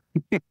there for.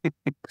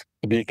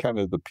 Be kind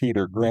of the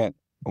Peter Grant,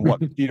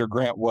 what Peter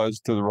Grant was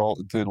to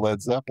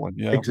Led Zeppelin.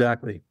 Yeah,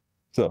 exactly.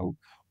 So,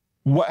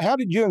 how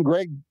did you and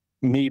Greg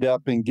meet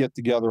up and get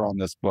together on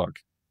this book?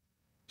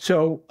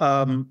 So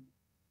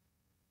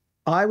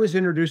I was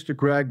introduced to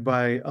Greg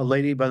by a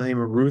lady by the name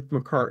of Ruth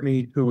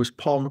McCartney, who was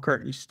Paul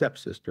McCartney's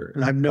stepsister.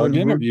 And I've known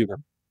interviewed her.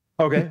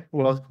 Okay.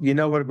 Well, you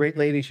know what a great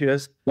lady she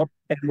is. Yep.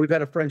 And we've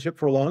had a friendship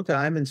for a long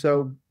time. And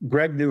so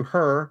Greg knew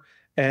her,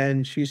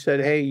 and she said,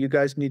 hey, you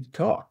guys need to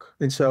talk.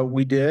 And so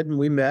we did, and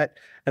we met.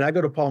 And I go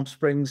to Palm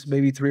Springs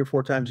maybe 3 or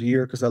 4 times a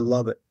year because I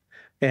love it.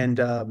 And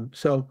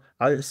so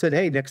I said,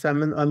 "Hey, next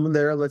time I'm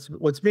there,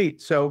 let's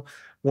meet." So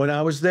when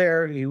I was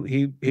there,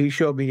 he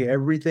showed me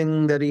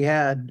everything that he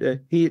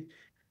had.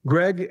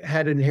 Greg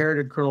had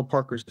inherited Colonel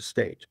Parker's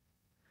estate,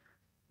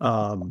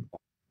 um,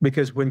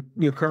 because when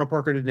Colonel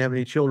Parker didn't have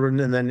any children,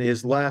 and then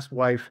his last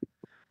wife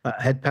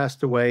had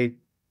passed away,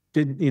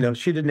 she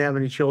didn't have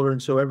any children,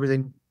 so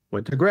everything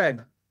went to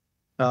Greg.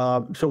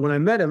 So when I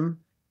met him,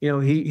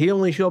 he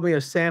only showed me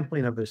a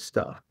sampling of his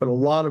stuff, but a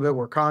lot of it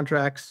were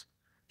contracts,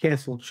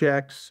 canceled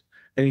checks,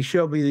 and he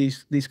showed me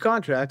these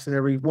contracts, and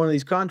every one of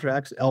these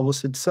contracts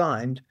Elvis had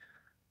signed.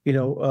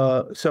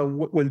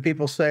 So when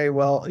people say,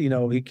 well,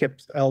 he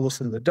kept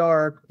Elvis in the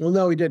dark, well,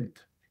 no, he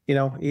didn't.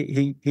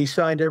 He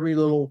signed every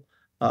little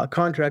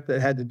contract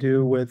that had to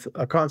do with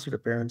a concert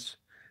appearance.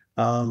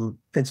 And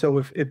so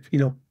if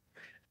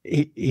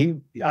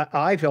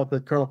I felt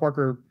that Colonel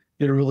Parker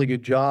did a really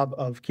good job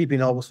of keeping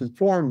Elvis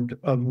informed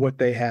of what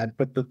they had.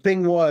 But the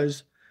thing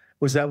was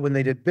that when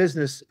they did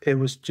business, it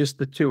was just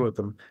the two of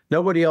them.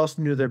 Nobody else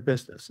knew their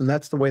business, and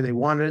that's the way they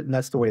wanted it, and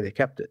that's the way they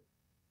kept it.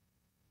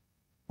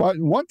 Well,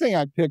 one thing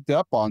I picked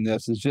up on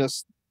this is,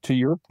 just to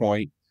your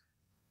point,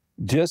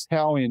 just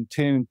how in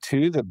tune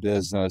to the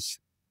business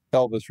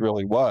Elvis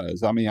really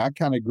was. I mean, I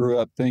kind of grew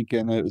up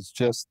thinking it was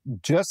just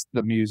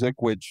the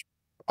music, which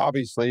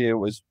obviously it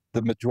was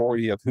the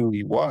majority of who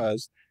he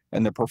was,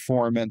 and the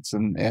performance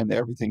and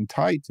everything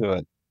tied to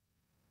it.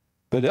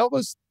 But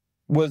Elvis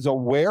was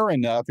aware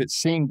enough, it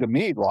seemed to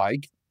me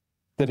like,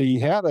 that he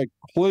had a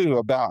clue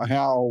about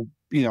how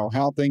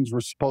things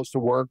were supposed to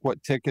work,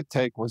 what ticket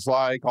take was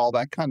like, all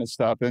that kind of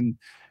stuff. And,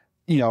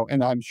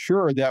 and I'm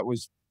sure that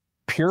was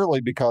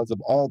purely because of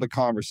all the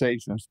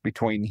conversations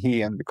between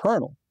he and the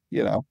Colonel,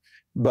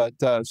 But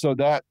so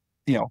that,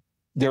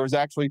 there was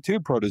actually two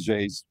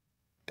proteges,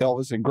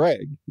 Elvis and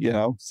Greg,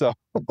 so,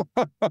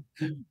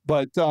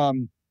 but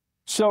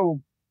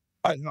so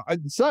I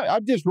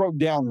just wrote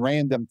down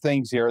random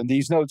things here, and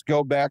these notes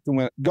go back to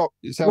let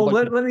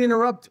me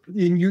interrupt.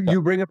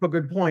 You bring up a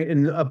good point,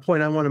 and a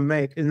point I want to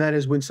make, and that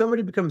is, when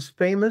somebody becomes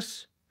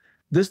famous,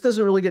 this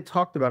doesn't really get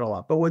talked about a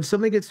lot, but when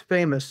somebody gets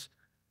famous,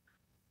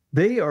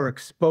 they are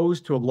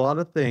exposed to a lot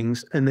of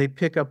things, and they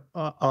pick up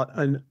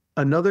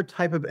another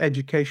type of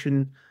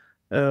education,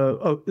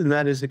 and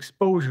that is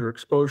exposure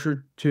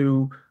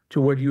to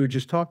what you had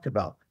just talked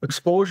about.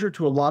 Exposure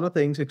to a lot of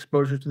things,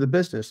 exposure to the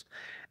business.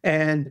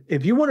 And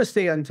if you want to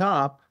stay on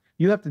top,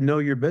 you have to know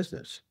your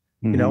business.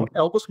 Mm-hmm.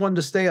 Elvis wanted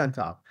to stay on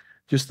top,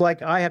 just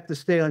like I have to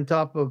stay on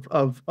top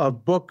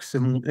of books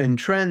and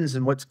trends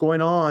and what's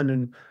going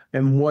on,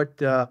 and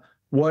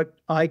what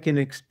I can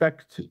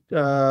expect,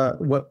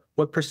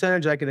 what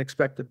percentage I can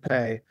expect to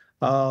pay.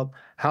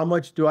 How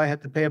much do I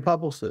have to pay a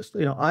publicist?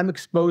 I'm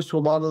exposed to a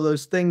lot of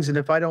those things, and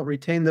if I don't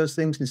retain those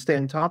things and stay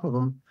on top of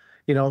them,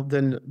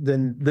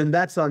 then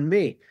that's on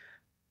me.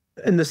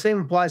 And the same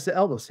applies to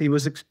Elvis. He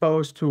was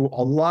exposed to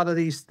a lot of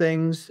these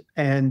things,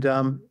 and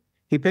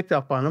he picked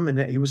up on them,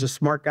 and he was a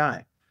smart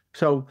guy.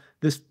 So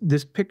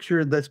this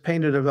picture that's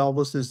painted of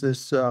Elvis as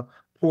this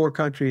poor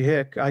country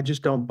hick, I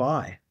just don't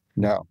buy.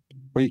 No,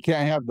 well, you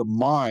can't have the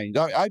mind.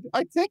 I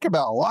think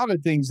about a lot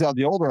of things now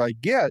the older I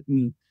get,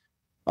 and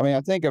I mean,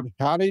 I think of,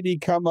 how did he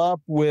come up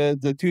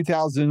with the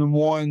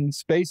 2001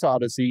 Space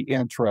Odyssey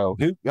intro?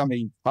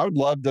 I would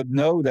love to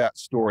know that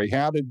story.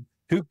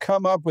 Who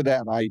come up with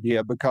that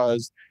idea?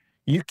 Because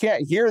you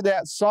can't hear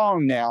that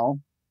song now,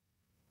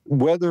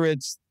 whether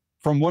it's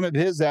from one of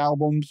his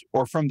albums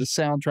or from the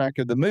soundtrack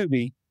of the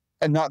movie,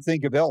 and not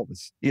think of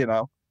Elvis,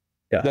 Yeah.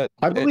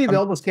 I believe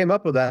Elvis came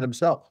up with that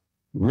himself.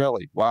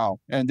 Really? Wow.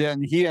 And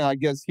then I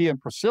guess he and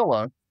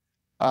Priscilla,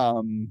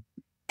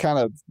 kind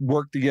of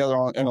worked together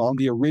on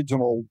the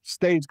original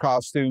stage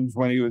costumes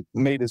when he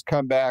made his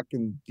comeback,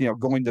 and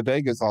going to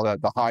Vegas, all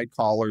that, the high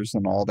collars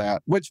and all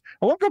that. Which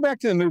I won't go back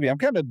to the movie. I'm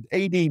kind of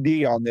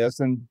ADD on this,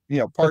 and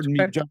pardon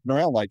me jumping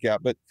around like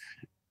that. But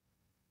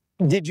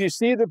did you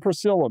see the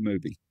Priscilla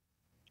movie?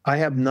 I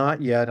have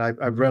not yet.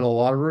 I've read a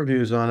lot of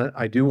reviews on it.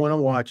 I do want to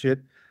watch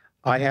it.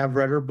 I have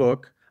read her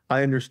book.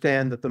 I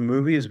understand that the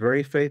movie is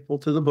very faithful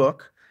to the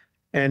book,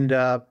 and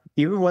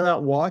even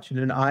without watching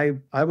it,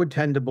 I would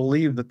tend to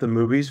believe that the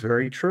movie's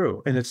very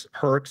true, and it's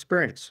her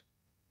experience.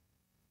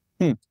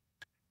 I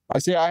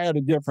see. I had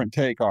a different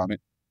take on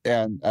it,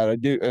 and I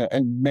do,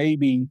 and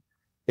maybe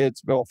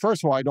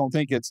first of all, I don't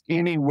think it's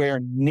anywhere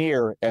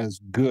near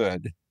as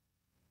good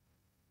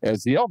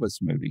as the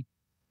Elvis movie.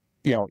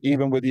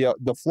 Even with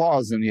the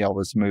flaws in the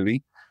Elvis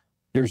movie,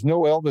 there's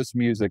no Elvis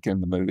music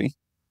in the movie.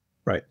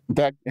 Right. In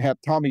fact, have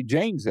Tommy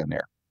James in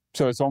there.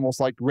 So it's almost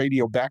like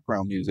radio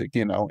background music,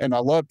 and I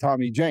love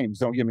Tommy James,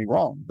 don't get me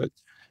wrong, but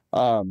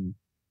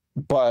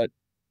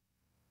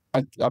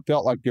I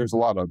felt like there's a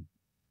lot of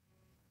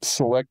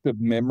selective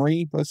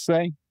memory, let's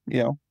say,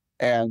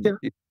 and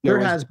there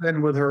has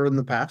been with her in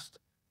the past.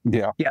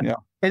 Yeah.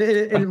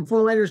 And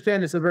from what I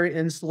understand, it's a very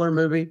insular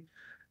movie,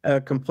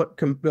 compared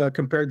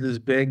to this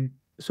big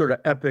sort of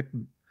epic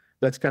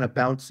that's kind of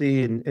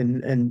bouncy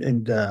and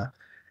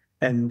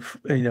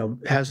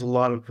has a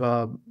lot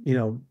of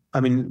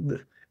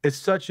it's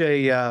such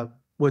a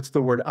what's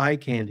the word, eye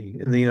candy,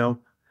 and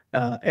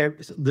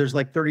there's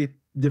like 30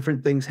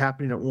 different things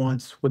happening at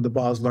once with the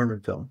Baz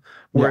Luhrmann film,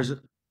 whereas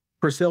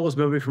Priscilla's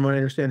movie, from what I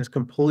understand, is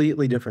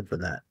completely different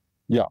than that.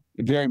 Yeah,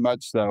 very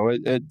much so.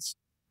 It's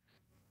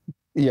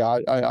yeah,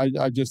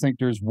 I just think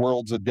there's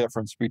worlds of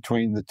difference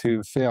between the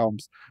two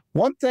films.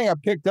 One thing I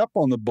picked up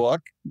on the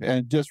book,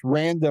 and just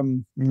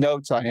random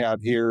notes I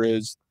have here,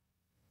 is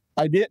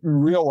I didn't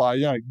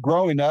realize,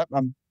 growing up,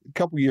 I'm a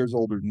couple years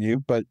older than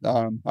you, but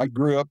I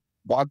grew up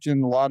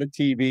watching a lot of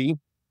TV,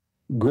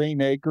 Green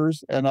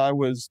Acres, and I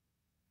was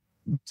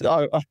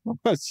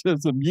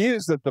just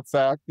amused at the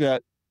fact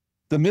that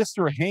the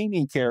Mr.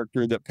 Haney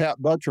character that Pat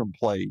Buttram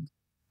played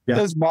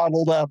is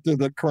modeled after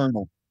the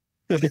Colonel.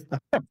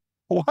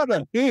 What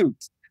a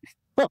hoot!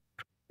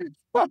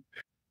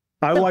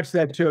 I watched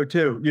that show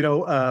too.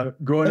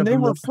 Growing up, and they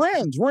were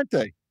friends, weren't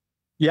they?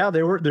 Yeah,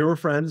 they were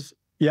friends.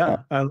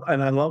 Yeah,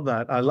 and I love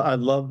that. I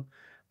love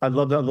that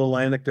little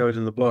anecdote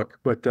in the book.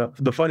 But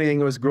the funny thing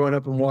was, growing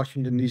up in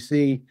Washington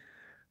D.C.,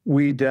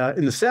 we'd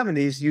in the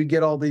 70s you'd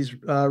get all these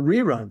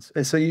reruns,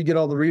 and so you get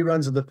all the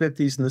reruns of the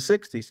 50s and the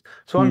 60s.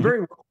 So I'm very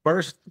well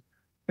versed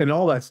in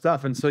all that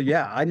stuff, and so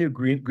I knew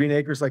Green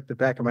Acres like the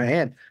back of my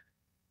hand.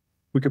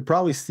 We could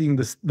probably sing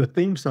the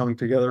theme song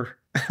together.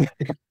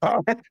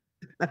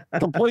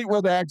 Complete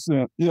with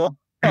accent, the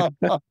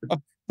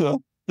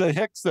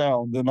hick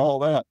sound and all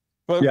that.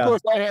 But of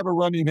course, I have a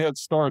running head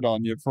start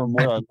on you from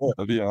where I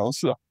live,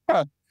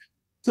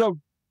 So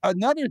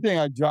another thing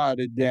I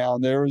jotted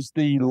down, there was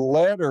the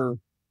letter,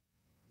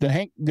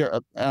 and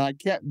I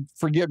can't,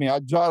 forgive me, I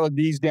jotted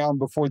these down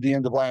before the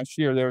end of last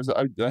year.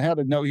 I had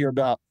a note here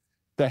about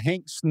the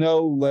Hank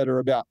Snow letter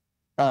about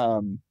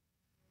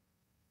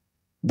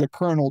the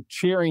Colonel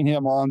cheering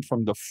him on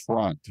from the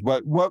front.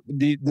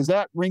 Does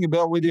that ring a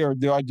bell with you, or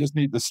do I just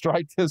need to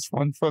strike this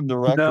one from the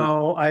record?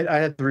 No, I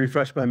had to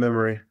refresh my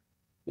memory.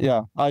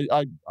 Yeah,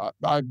 I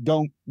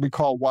don't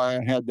recall why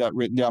I had that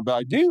written down, but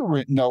I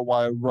do know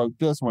why I wrote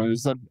this one.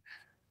 Is that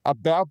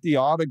about the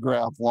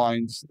autograph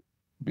lines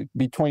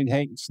between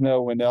Hank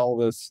Snow and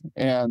Elvis,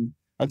 and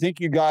I think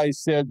you guys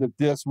said that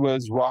this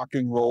was rock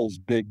and roll's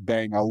Big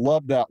Bang. I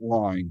love that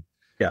line.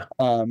 Yeah.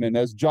 And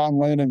as John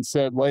Lennon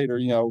said later,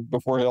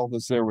 before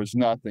Elvis, there was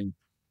nothing.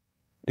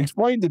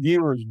 Explain to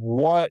viewers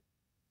what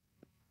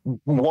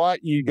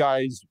you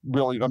guys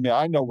really,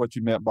 I know what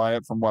you meant by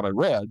it from what I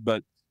read,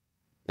 but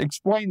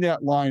explain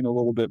that line a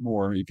little bit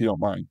more, if you don't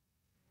mind.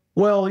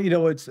 Well,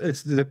 it's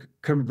the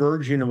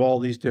converging of all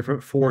these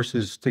different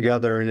forces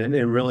together, and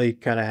it really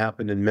kind of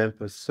happened in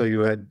Memphis. So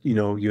you had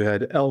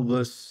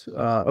Elvis.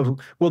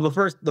 Well,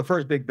 the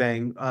first Big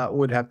Bang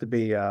would have to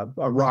be a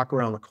Rock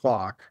Around the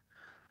Clock.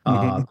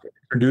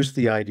 Introduced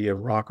the idea of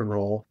rock and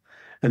roll,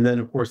 and then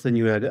of course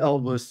you had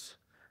Elvis,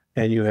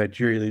 and you had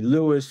Jerry Lee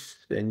Lewis,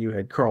 and you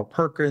had Carl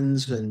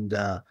Perkins and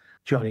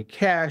Johnny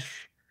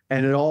Cash,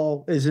 and it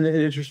all, isn't it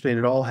interesting?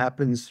 It all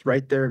happens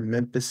right there in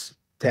Memphis,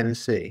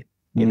 Tennessee.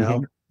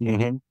 So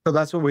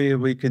that's what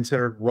we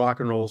considered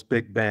rock and roll's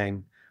Big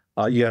Bang.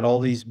 You had all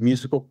these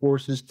musical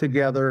forces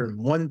together in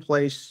one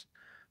place,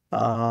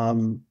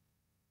 that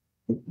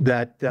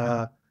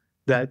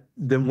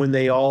then when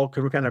they all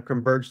kind of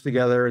converged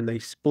together and they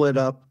split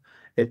up,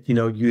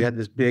 you had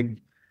this big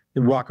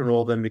rock and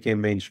roll then became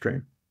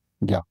mainstream.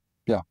 Yeah.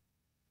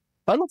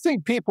 I don't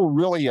think people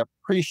really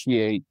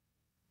appreciate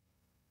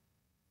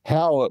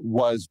how it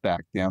was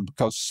back then,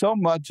 because so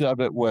much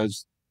of it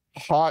was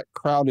hot,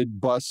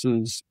 crowded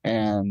buses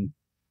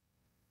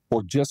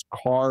or just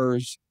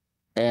cars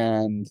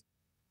and,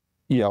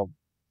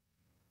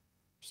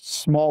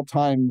 small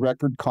time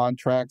record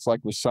contracts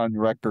like with Sun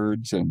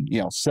Records, and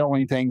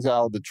selling things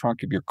out of the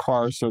trunk of your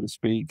car, so to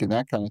speak, and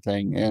that kind of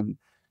thing. And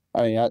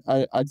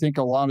I think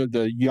a lot of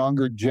the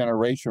younger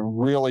generation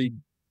really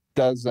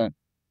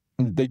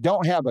they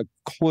don't have a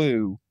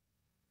clue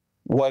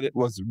what it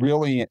was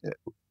really,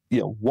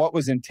 what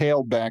was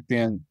entailed back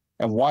then,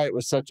 and why it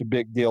was such a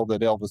big deal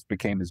that Elvis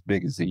became as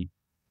big as he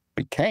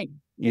became.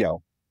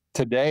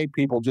 Today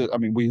people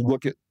we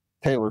look at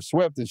Taylor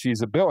Swift and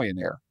she's a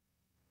billionaire,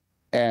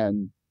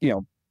 and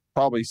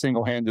probably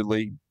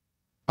single-handedly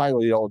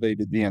highly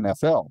elevated the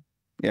NFL.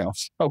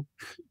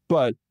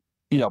 But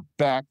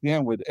back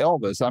then with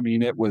Elvis,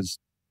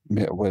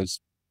 it was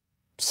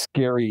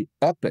scary,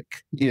 epic,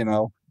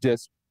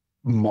 just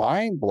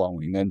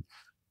mind-blowing. And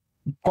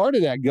part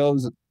of that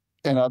goes,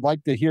 and I'd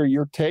like to hear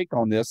your take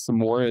on this some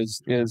more,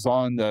 is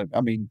on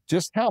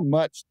just how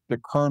much the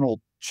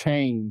Colonel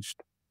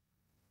changed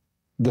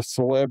the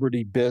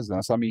celebrity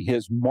business.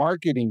 His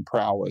marketing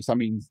prowess.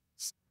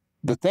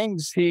 The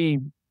things he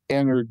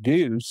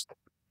introduced,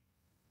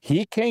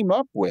 he came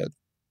up with.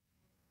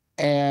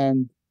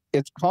 And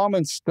it's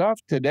common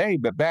stuff today,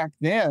 but back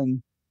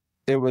then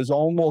it was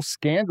almost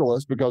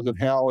scandalous because of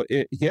how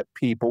it hit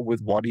people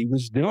with what he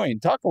was doing.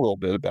 Talk a little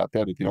bit about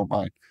that, if you don't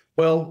mind.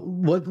 Well,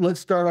 let's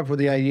start off with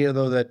the idea,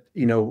 though, that,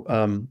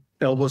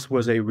 Elvis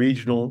was a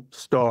regional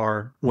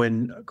star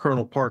when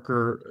Colonel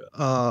Parker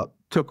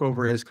took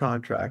over his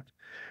contract.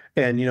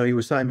 And, he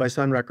was signed by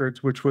Sun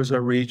Records, which was a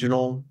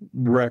regional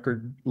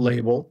record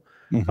label.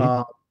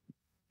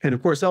 And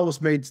of course,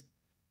 Elvis made,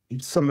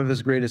 some of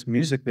his greatest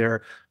music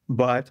there,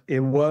 but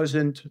it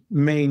wasn't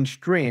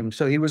mainstream.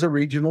 So he was a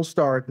regional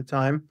star at the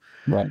time.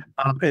 Right.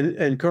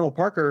 And Colonel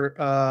Parker,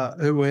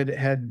 who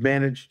had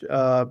managed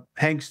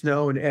Hank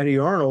Snow and Eddie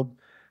Arnold,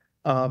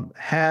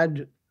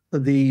 had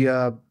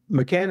the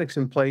mechanics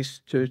in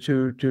place and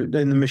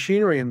the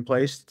machinery in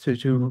place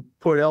to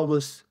put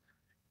Elvis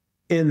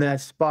in that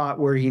spot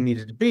where he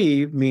needed to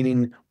be,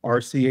 meaning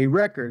RCA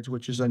Records,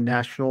 which is a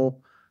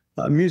national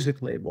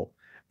music label.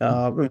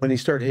 When he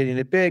started hitting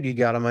it big, he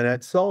got him on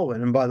Ed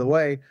Sullivan. And by the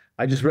way,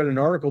 I just read an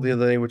article the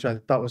other day, which I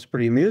thought was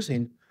pretty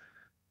amusing.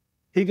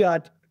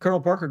 Colonel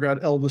Parker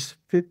got Elvis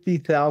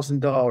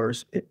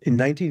 $50,000 in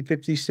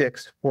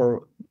 1956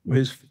 for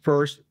his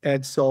first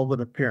Ed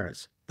Sullivan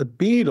appearance. The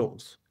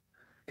Beatles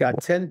got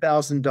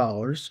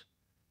 $10,000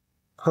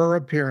 per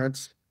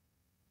appearance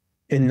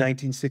in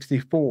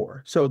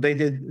 1964. So they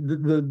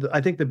did, I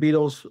think the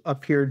Beatles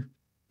appeared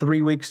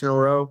 3 weeks in a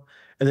row,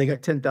 and they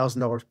got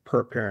 $10,000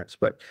 per appearance.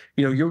 But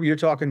you're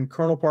talking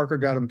Colonel Parker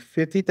got him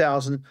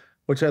 $50,000,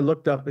 which I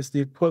looked up is the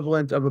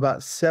equivalent of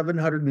about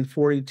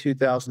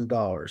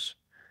 $742,000.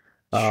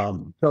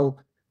 So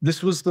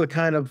this was the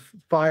kind of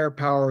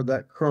firepower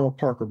that Colonel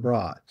Parker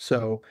brought.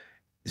 So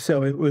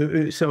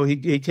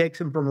he takes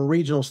him from a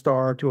regional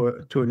star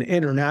to an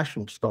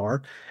international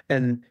star,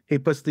 and he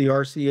puts the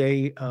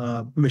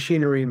RCA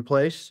machinery in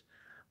place.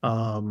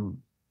 And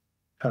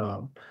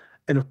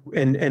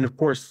of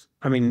course,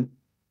 I mean,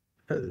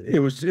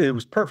 it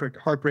was perfect.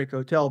 Heartbreak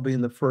Hotel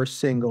being the first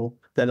single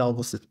that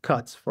Elvis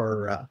cuts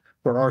for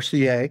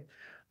RCA,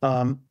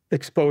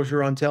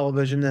 exposure on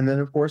television, and then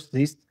of course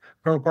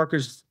Colonel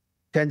Parker's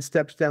 10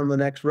 steps down the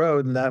next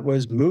road, and that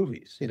was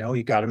movies. He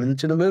got him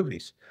into the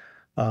movies.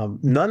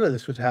 None of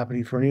this was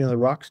happening for any other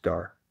rock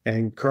star,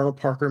 and Colonel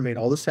Parker made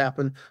all this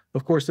happen.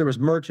 Of course, there was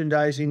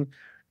merchandising.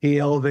 He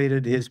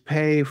elevated his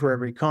pay for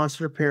every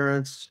concert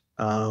appearance.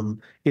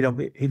 He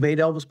made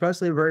Elvis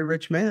Presley a very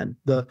rich man.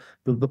 The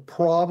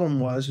problem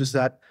was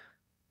that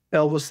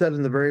Elvis said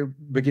in the very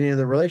beginning of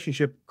the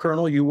relationship,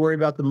 "Colonel, you worry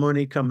about the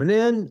money coming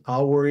in,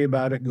 I'll worry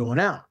about it going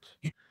out."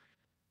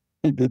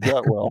 He did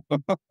that well.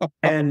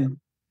 And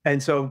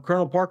so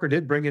Colonel Parker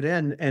did bring it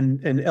in, and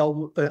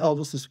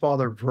Elvis's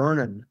father,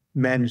 Vernon,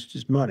 managed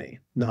his money,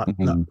 not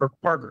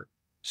Parker.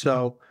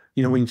 So,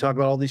 when you talk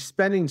about all these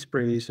spending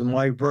sprees and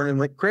why Vernon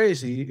went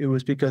crazy, it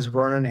was because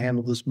Vernon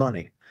handled his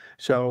money.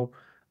 So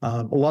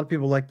a lot of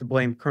people like to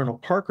blame Colonel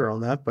Parker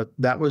on that, but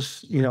that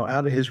was,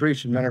 out of his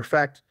reach. As a matter of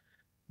fact,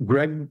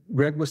 Greg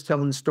was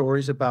telling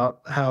stories about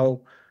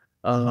how,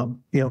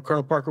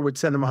 Colonel Parker would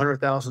send him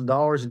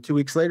 $100,000, and 2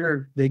 weeks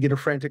later, they get a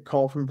frantic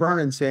call from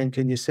Vernon saying,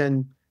 "Can you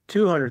send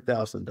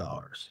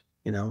 $200,000?"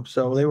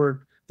 So they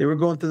were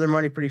going through their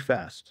money pretty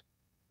fast.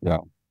 Yeah,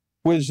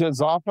 which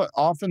is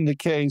often the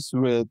case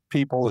with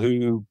people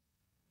who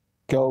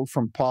go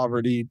from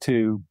poverty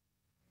to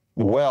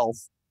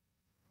wealth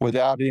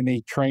without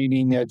any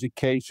training,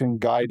 education,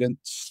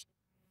 guidance,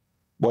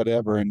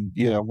 whatever. And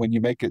when you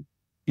make it,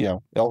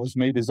 Elvis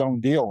made his own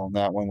deal on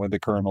that one with the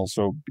Colonel,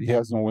 so he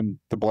has no one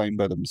to blame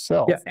but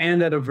himself. Yeah,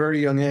 and at a very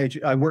young age.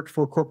 I worked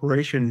for a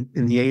corporation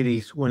in the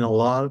 80s when a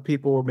lot of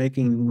people were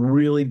making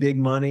really big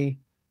money,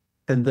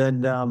 and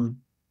then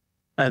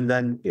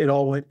it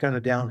all went kind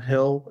of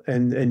downhill,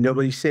 and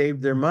nobody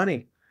saved their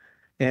money.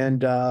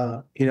 And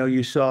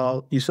you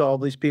saw all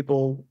these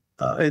people.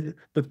 The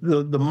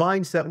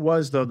mindset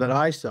was, though, that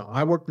I saw.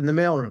 I worked in the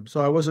mailroom,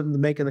 so I wasn't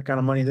making the kind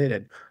of money they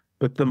did.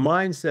 But the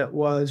mindset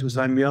was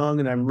I'm young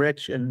and I'm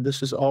rich, and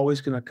this is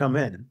always going to come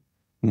in.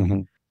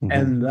 Mm-hmm. Mm-hmm.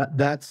 And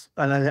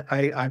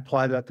I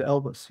apply that to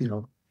Elvis.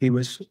 He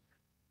was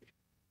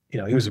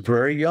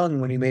very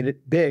young when he made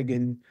it big,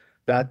 and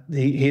that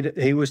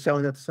he was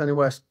telling that to Sonny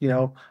West,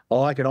 "Oh,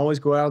 I can always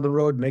go out of the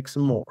road and make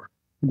some more."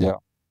 Yeah.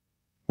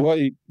 Well,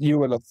 you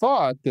would have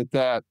thought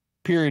that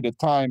period of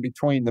time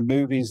between the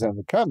movies and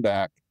the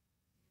comeback,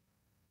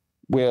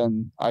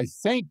 when I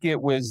think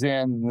it was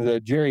in the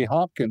Jerry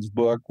Hopkins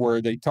book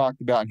where they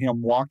talked about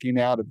him walking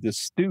out of this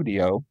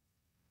studio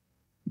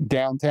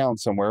downtown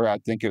somewhere, I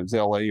think it was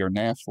LA or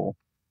Nashville,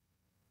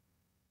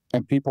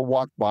 and people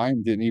walked by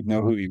and didn't even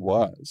know who he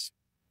was.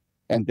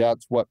 And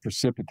that's what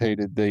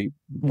precipitated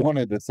one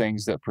of the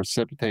things that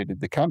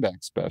precipitated the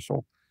comeback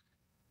special.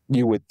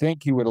 You would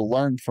think you would have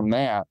learned from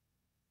that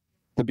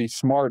to be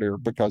smarter,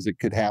 because it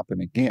could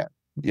happen again,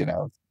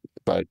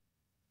 but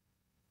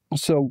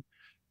so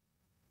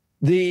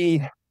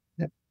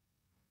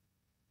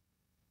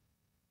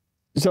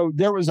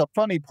there was a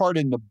funny part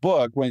in the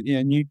book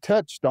and you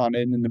touched on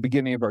it in the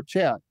beginning of our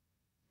chat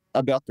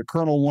about the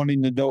Colonel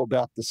wanting to know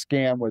about the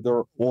scam with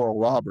Oral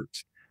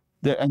Roberts.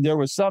 And there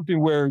was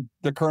something where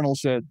the Colonel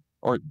said,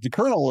 or the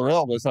Colonel or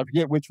Elvis, I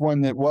forget which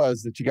one it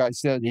was that you guys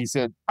said, he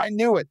said, I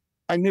knew it.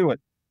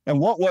 And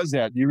what was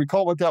that? Do you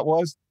recall what that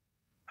was?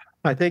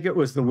 I think it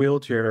was the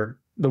wheelchair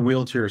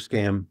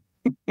scam.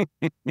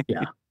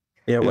 Yeah.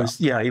 It was,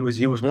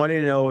 he was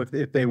wanting to know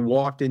if they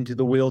walked into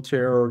the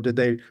wheelchair, or did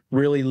they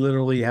really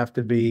literally have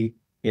to be,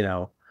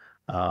 or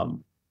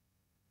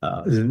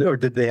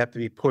did they have to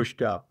be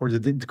pushed up, or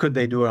could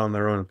they do it on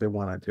their own if they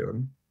wanted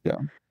to? Yeah.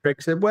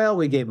 Rick said, well,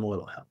 we gave him a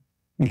little help.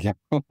 Yeah.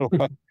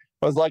 It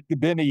was like the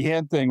Benny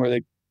Hinn thing where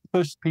they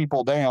pushed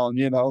people down,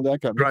 that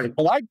kind of Right.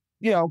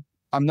 Well,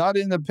 I'm not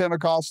in the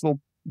Pentecostal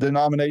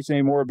denomination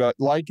anymore, but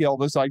like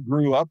Elvis, I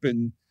grew up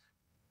in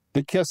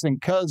the kissing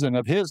cousin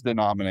of his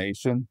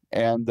denomination.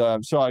 And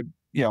so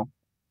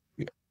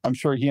I'm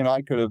sure he and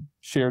I could have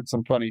shared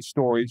some funny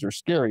stories or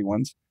scary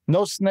ones.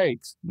 No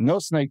snakes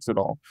at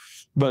all.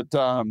 But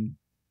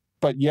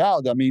yeah,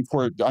 I mean,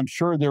 I'm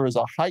sure there was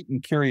a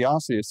heightened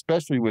curiosity,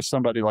 especially with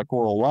somebody like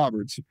Oral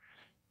Roberts.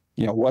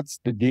 What's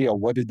the deal?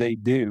 What did they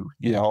do?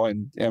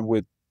 And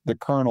with the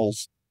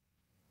Colonel's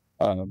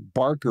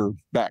Barker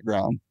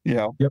background,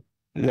 Yep.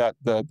 that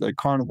the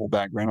carnival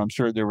background, I'm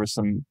sure there was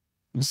some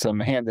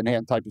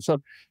hand-in-hand type of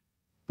stuff.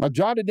 I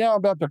jotted down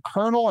about the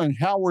Colonel and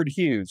Howard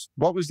Hughes.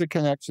 What was the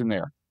connection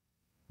there?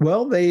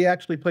 Well, they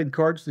actually played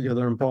cards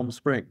together in Palm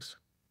Springs.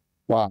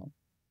 Wow.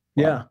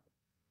 Yeah.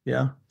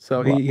 Yeah.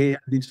 So Wow. he had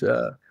these,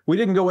 we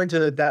didn't go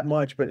into it that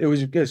much, but it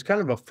was kind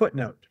of a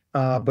footnote.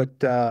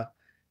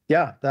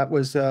 Yeah, that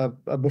was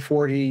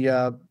before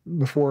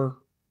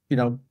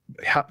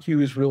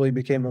Hughes really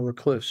became a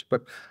recluse.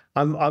 But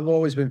I've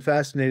always been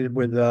fascinated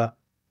with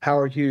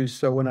Howard Hughes.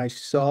 So when I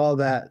saw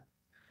that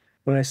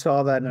and I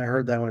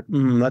heard that, I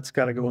went, that's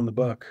got to go in the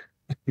book.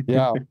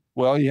 Yeah.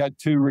 Well, you had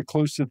two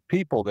reclusive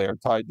people there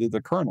tied to the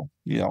Colonel.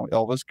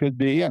 Elvis could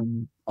be,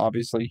 and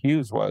obviously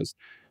Hughes was.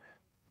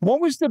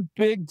 What was the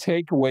big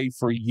takeaway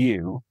for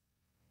you?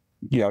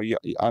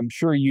 I'm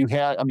sure you've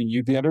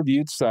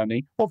interviewed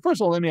Sonny. Well,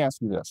 first of all, let me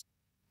ask you this.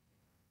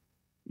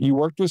 You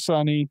worked with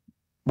Sonny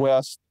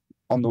West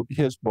on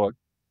his book,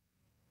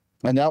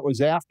 and that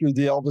was after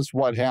the Elvis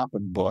What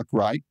Happened book,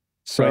 right?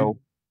 So, right.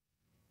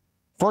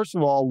 First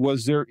of all,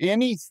 was there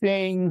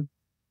anything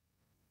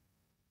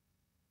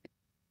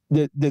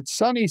did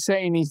Sonny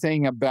say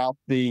anything about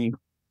the,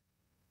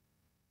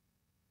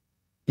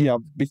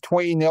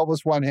 between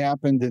Elvis What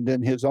Happened and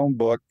then his own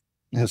book,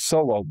 his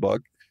solo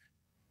book,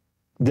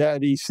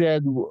 that he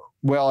said,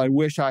 well, I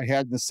wish I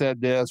hadn't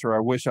said this, or I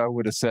wish I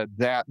would have said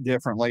that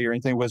differently, or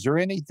anything? Was there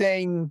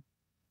anything,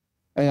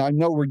 and I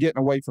know we're getting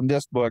away from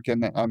this book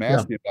and I'm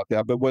asking about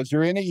that, but was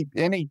there any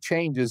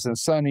changes in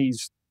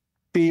Sonny's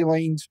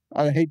feelings?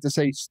 I hate to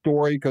say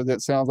story because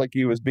it sounds like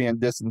he was being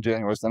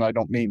disingenuous, and I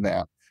don't mean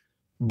that.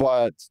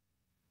 But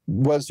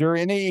was there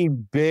any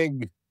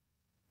big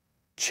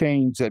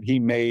change that he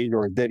made,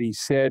 or that he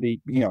said,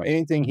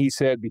 anything he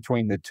said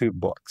between the two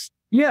books?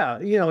 Yeah.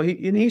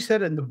 He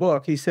said it in the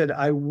book. He said,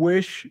 I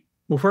wish,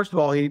 well, first of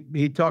all,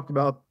 he talked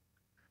about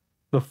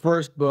the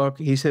first book.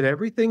 He said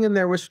everything in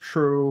there was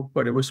true,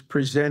 but it was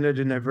presented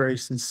in a very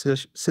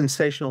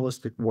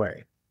sensationalistic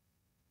way.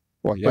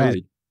 Well, yeah,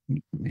 he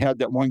had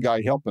that one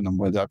guy helping him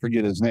with, I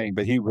forget his name,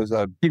 but he was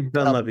a Steve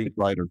Dunleavy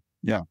writer.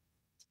 Yeah.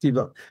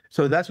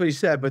 So that's what he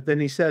said. But then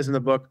he says in the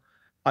book,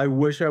 I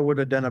wish I would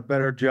have done a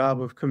better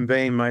job of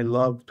conveying my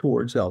love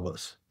towards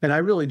Elvis. And I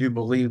really do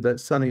believe that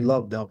Sonny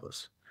loved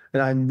Elvis.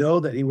 And I know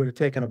that he would have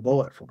taken a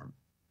bullet for him.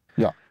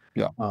 Yeah.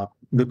 Yeah.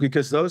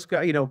 Because those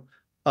guys,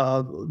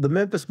 the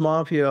Memphis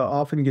Mafia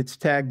often gets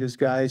tagged as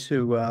guys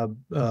who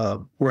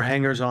were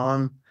hangers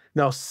on.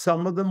 Now,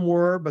 some of them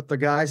were, but the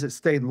guys that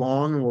stayed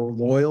long and were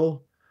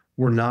loyal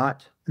were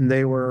not. And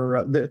they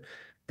were,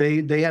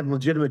 they had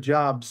legitimate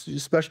jobs,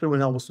 especially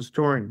when Elvis was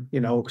touring.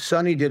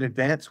 Sonny did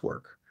advance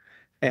work.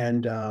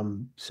 And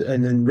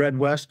then Red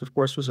West, of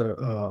course, was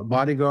a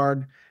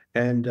bodyguard.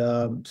 And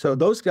so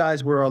those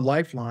guys were a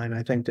lifeline,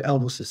 I think, to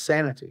Elvis's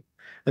sanity.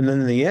 And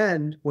then in the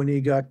end, when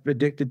he got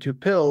addicted to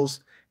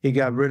pills, he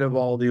got rid of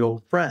all the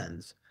old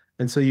friends.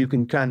 And so you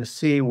can kind of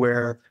see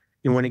where,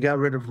 when he got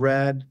rid of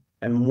Red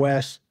and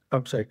West,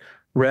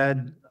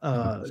 Red,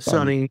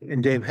 Sonny,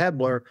 and Dave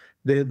Hebler,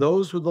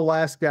 those were the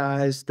last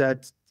guys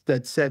that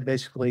said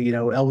basically,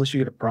 Elvis, you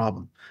get a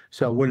problem.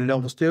 So what did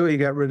Elvis do? He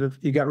got rid of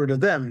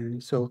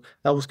them. So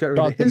Elvis got rid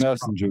of his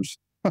messengers.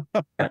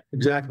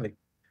 Exactly.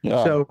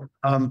 Yeah. So,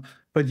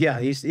 but yeah,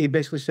 he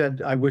basically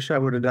said, I wish I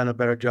would have done a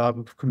better job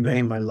of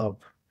conveying my love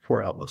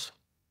for Elvis.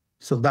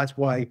 So that's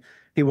why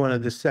he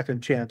wanted this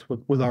second chance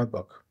with our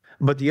book.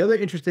 But the other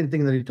interesting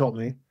thing that he told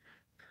me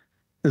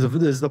this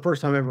is the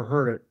first time I ever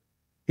heard it.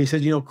 He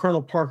said,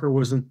 Colonel Parker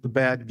wasn't the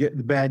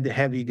bad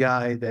heavy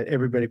guy that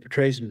everybody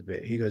portrays him to be.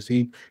 He goes,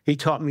 he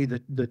taught me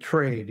the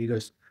trade. He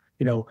goes,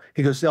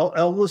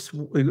 Elvis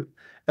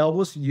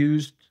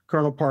used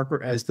Colonel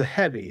Parker as the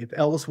heavy. If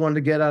Elvis wanted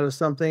to get out of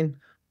something,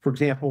 for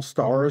example,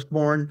 Star is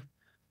Born,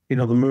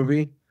 the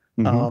movie,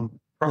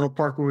 Colonel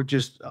Parker would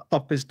just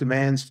up his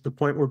demands to the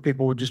point where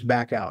people would just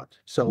back out.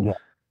 So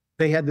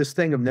they had this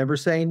thing of never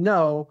saying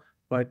no,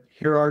 but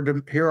here are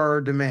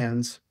our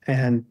demands.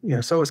 And,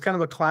 so it's kind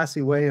of a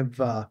classy way of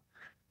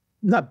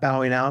not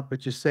bowing out, but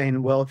just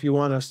saying, well, if you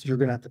want us, you're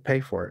going to have to pay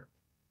for it.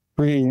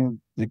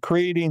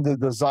 Creating the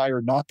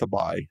desire not to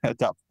buy at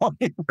that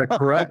point.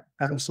 Correct.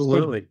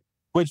 Absolutely.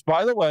 Which,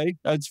 by the way,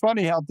 it's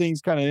funny how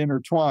things kind of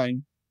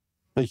intertwine.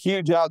 The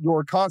huge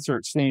outdoor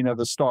concert scene of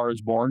A Star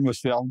is Born was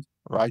filmed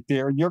right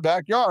there in your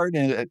backyard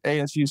at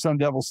ASU Sun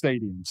Devil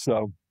Stadium.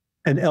 So,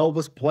 and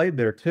Elvis played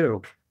there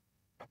too.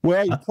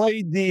 Well, he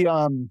played the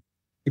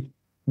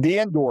The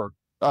indoor.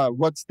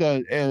 What's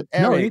the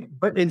No, attic?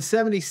 but in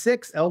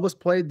 '76, Elvis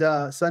played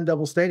the Sun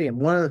Devil Stadium,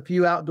 one of the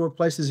few outdoor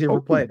places he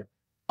ever played.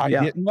 I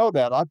Yeah. didn't know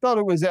that. I thought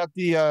it was at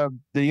the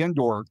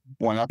indoor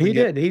one. I He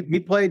forget.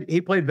 did.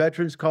 He played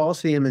Veterans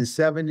Coliseum in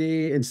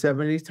 '70 and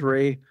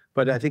 '73,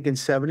 but I think in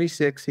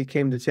 '76 he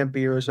came to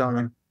Tempe,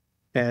 Arizona,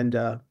 and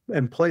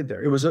played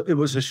there. It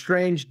was a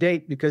strange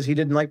date because he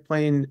didn't like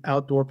playing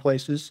outdoor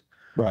places.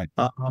 Right.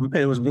 And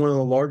it was one of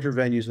the larger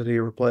venues that he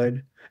ever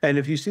played. And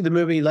if you see the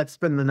movie Let's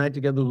Spend the Night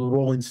Together with the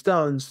Rolling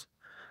Stones,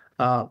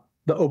 the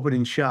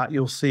opening shot,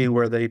 you'll see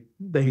where they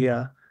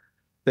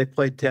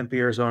played Tempe,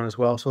 Arizona as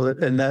well. So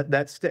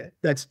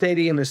that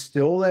stadium is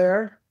still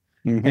there,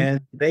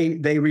 and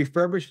they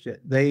refurbished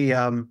it. They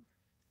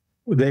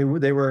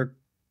were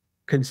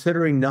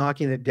considering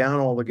knocking it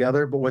down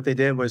altogether, but what they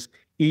did was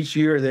each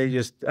year they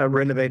just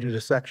renovated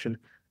a section.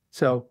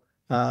 So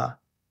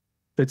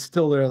it's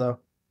still there though.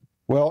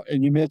 Well,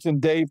 and you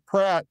mentioned Dave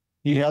Pratt.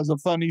 He has a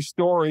funny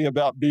story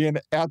about being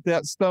at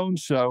that Stone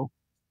show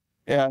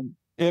and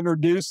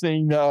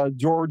introducing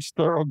George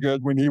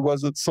Thorogood when he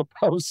wasn't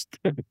supposed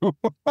to.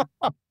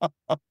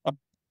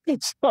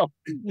 So,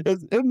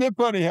 isn't it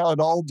funny how it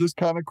all just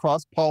kind of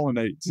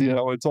cross-pollinates?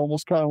 It's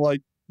almost kind of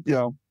like,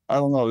 I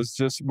don't know. It's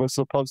just was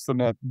supposed to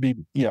not be,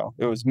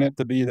 it was meant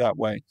to be that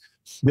way.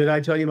 Did I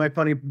tell you my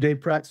funny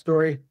Dave Pratt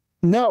story?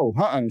 No,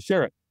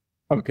 share it.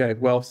 Okay,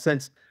 well,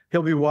 since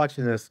he'll be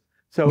watching this.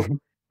 So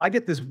I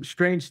get this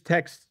strange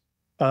text,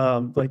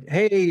 like,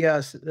 hey,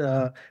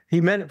 he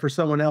meant it for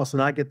someone else.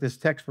 And I get this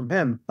text from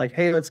him, like,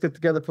 hey, let's get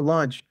together for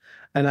lunch.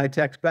 And I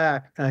text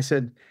back and I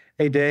said,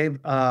 hey, Dave,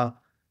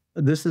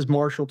 this is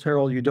Marshall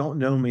Terrill. You don't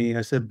know me.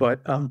 I said, but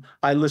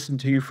I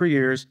listened to you for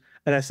years.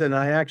 And I said,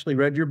 I actually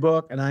read your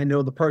book and I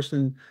know the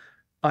person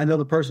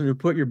who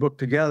put your book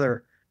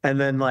together. And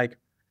then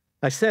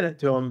I sent it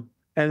to him.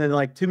 And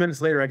then 2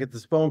 minutes later, I get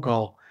this phone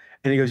call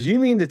and he goes, you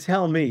mean to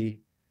tell me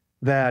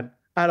that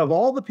out of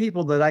all the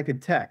people that I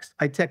could text,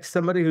 I text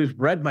somebody who's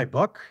read my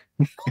book?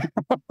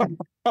 And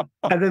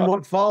then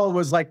what followed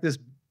was this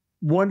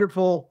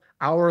wonderful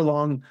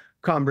hour-long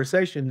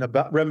conversation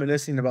about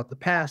reminiscing about the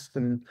past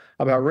and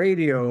about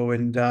radio.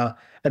 And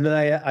then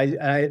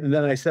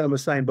I sent him a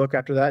signed book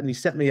after that, and he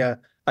sent me a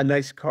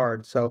nice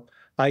card. So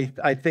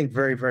I think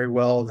very, very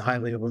well and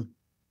highly of him.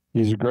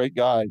 He's a great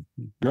guy,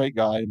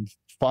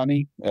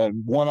 funny,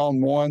 and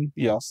one-on-one.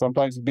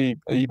 Sometimes it'd be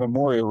even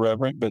more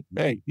irreverent, but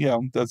hey,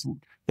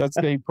 that's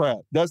Dave Pratt.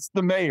 That's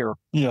the mayor,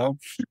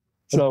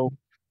 So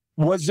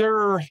was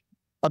there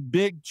a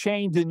big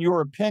change in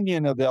your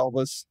opinion of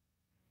Elvis?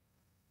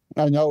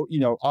 I know,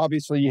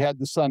 obviously you had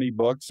the Sonny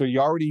book, so you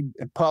already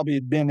probably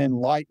had been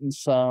enlightened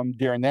some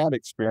during that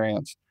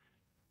experience.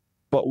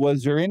 But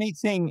was there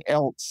anything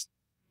else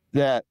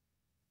that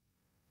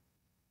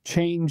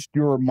changed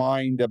your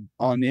mind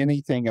on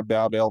anything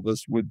about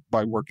Elvis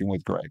by working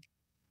with Greg?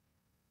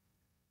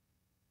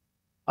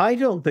 I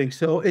don't think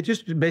so. It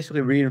just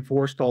basically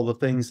reinforced all the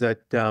things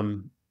that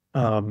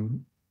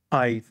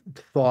I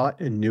thought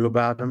and knew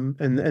about him,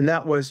 and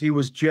that was he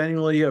was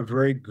genuinely a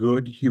very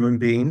good human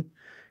being.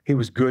 He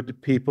was good to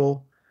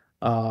people.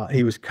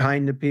 He was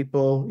kind to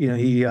people.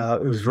 He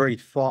was a very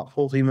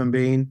thoughtful human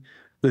being.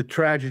 The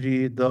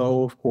tragedy,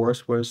 though, of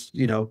course, was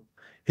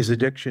his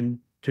addiction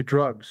to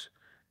drugs,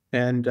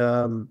 and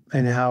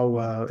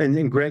how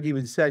and Greg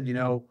even said,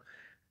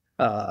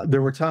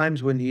 there were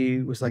times when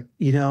he was like,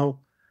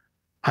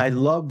 I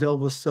loved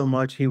Elvis so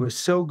much. He was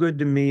so good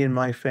to me and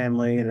my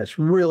family, and it's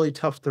really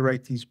tough to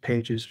write these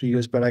pages. He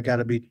goes, but I got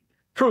to be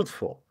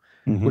truthful,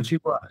 which he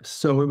was.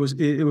 So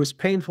it was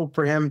painful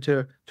for him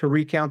to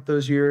recount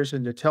those years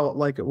and to tell it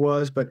like it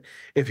was. But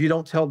if you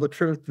don't tell the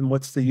truth, then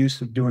what's the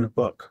use of doing a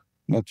book?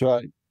 That's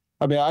right.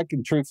 I mean, I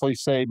can truthfully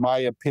say my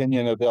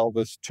opinion of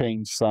Elvis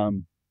changed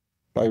some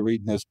by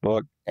reading this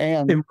book.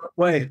 And in what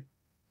way?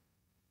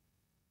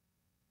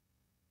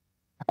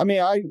 I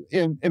mean,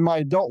 in my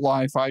adult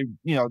life,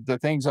 the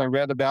things I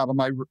read about him,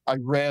 I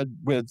read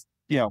with,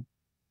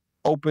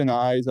 open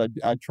eyes.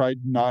 I tried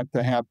not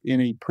to have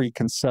any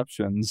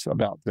preconceptions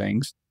about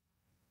things.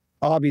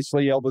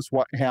 Obviously, Elvis,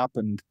 what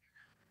happened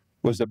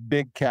was a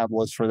big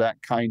catalyst for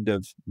that kind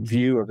of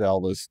view of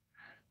Elvis.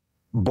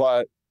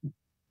 But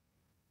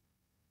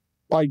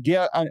I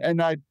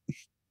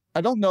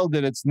don't know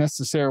that it's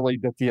necessarily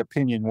that the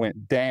opinion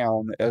went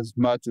down as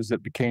much as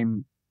it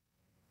became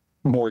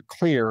more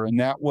clear. And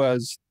that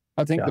was,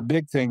 I think the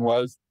big thing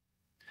was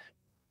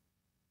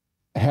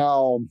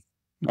how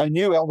I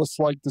knew Elvis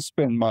liked to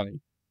spend money.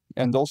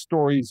 And those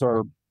stories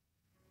are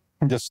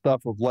just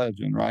stuff of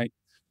legend, right?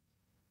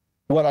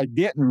 What I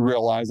didn't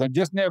realize, I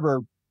just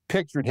never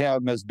pictured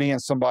him as being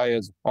somebody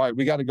as, all right,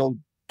 we got to go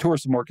tour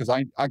some more because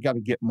I got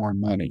to get more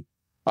money.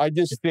 I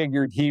just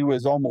figured he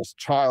was almost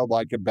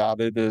childlike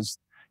about it as,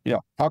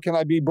 how can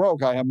I be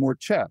broke? I have more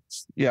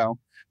checks.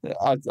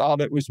 I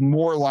thought it was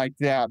more like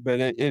that. But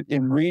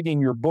in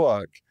reading your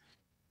book,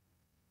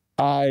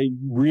 I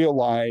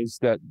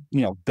realized that,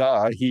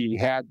 he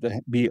had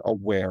to be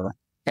aware.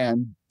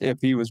 And if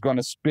he was going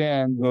to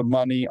spend the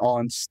money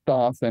on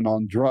stuff and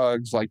on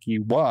drugs like he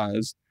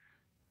was,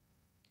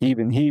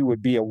 even he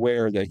would be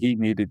aware that he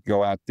needed to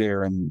go out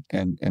there and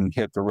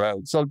hit the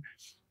road. So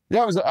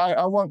that was,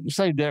 I won't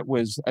say that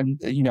was,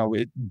 you know,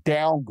 it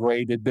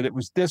downgraded, but it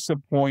was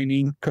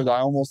disappointing because I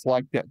almost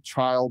liked that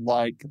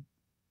childlike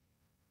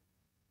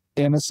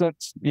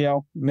innocence, you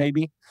know,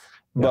 maybe.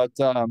 Yeah.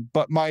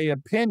 But my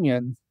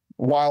opinion,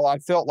 while I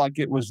felt like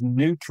it was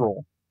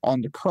neutral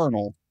on the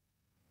Colonel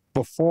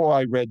before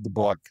I read the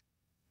book,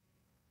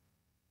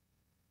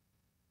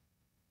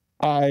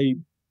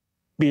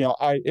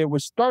 it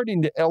was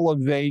starting to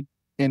elevate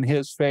in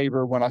his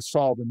favor when I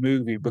saw the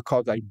movie,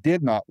 because I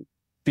did not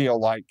feel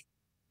like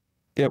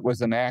it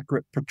was an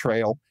accurate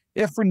portrayal,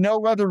 if for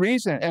no other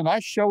reason. And I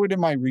show it in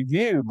my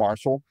review,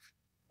 Marshall.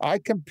 I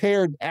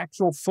compared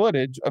actual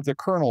footage of the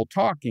Colonel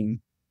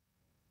talking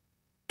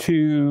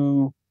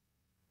to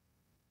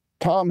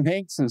Tom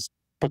Hanks's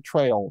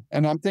portrayal.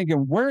 And I'm thinking,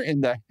 where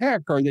in the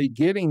heck are they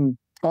getting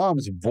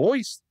Tom's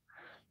voice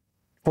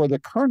for the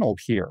Colonel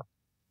here?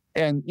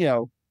 And, you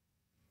know,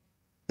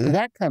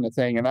 that kind of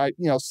thing. And I,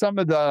 you know, some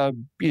of the,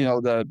 you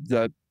know,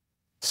 the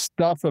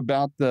stuff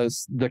about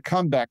the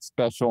comeback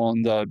special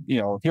and the, you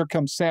know, Here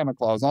Comes Santa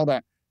Claus and all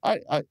that.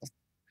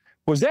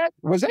 Was that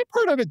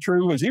part of it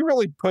true? Was he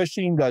really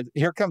pushing the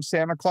Here Comes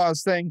Santa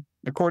Claus thing,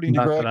 according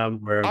to Greg? That I'm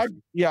aware of.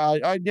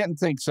 I didn't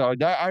think so.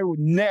 I would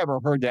never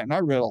heard that. And I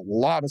read a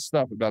lot of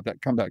stuff about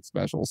that comeback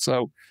special.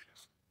 So,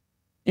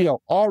 you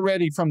know,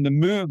 already from the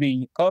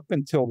movie up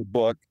until the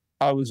book,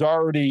 I was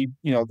already,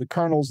 you know, the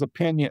Colonel's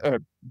the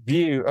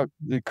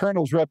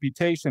Colonel's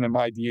reputation, in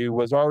my view,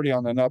 was already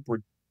on an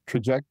upward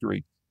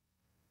trajectory.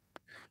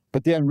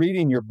 But then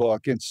reading your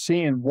book and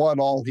seeing what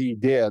all he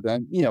did,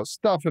 and, you know,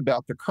 stuff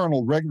about the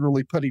Colonel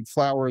regularly putting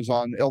flowers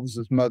on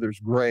Elvis's mother's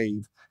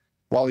grave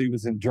while he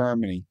was in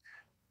Germany.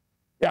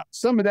 Yeah,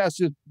 some of that's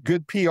just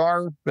good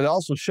PR, but it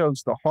also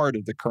shows the heart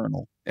of the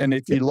Colonel. And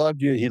if he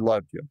loved you, he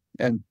loved you.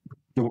 And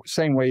the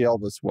same way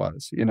Elvis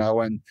was, you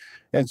know.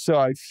 And so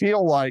I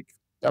feel like,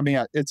 I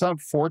mean, it's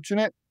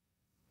unfortunate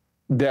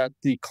that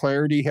the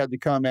clarity had to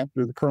come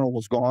after the Colonel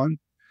was gone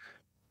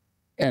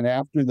and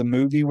after the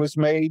movie was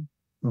made,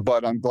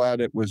 but I'm glad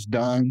it was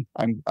done.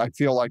 I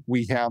feel like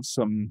we have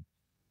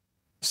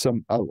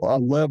a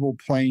level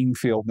playing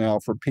field now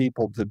for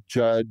people to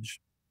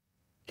judge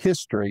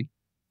history,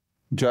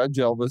 judge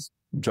Elvis,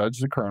 judge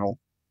the Colonel,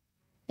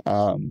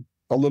 a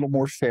little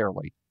more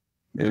fairly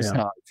is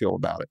how I feel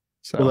about it.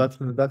 So,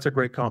 well, that's a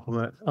great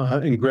compliment.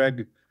 And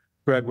Greg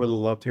would have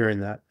loved hearing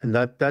that. And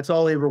that's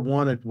all he ever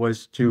wanted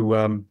was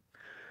to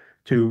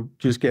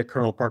just get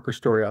Colonel Parker's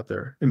story out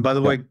there. And by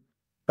the way,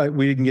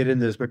 we didn't get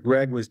into this, but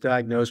Greg was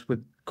diagnosed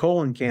with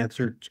colon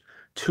cancer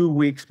 2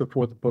 weeks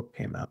before the book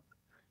came out.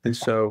 And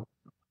so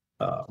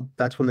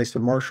that's when they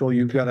said, Marshall,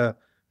 you've got to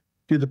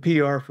do the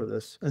PR for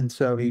this. And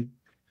so it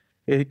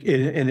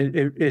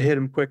hit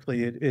him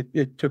quickly.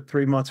 It took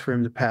 3 months for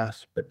him to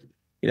pass, but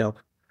you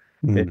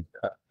know,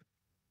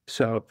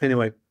 so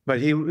anyway, but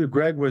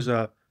Greg was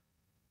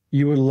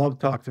you would love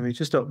to talk to me.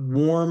 Just a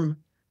warm,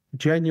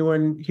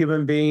 genuine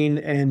human being.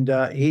 And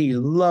he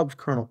loved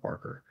Colonel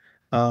Parker.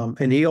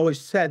 And he always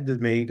said to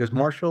me, he goes,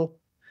 Marshall,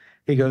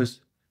 he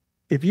goes,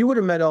 if you would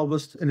have met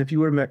Elvis and if you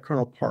would have met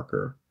Colonel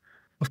Parker,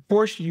 of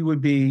course you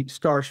would be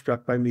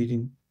starstruck by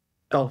meeting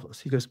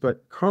Elvis. He goes,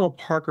 but Colonel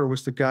Parker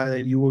was the guy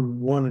that you would have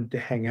wanted to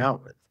hang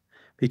out with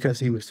because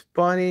he was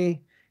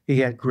funny. He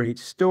had great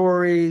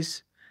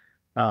stories.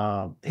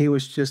 He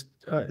was just,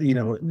 you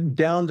know,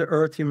 down to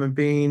earth human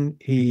being.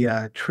 He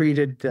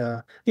treated,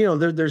 you know,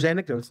 there's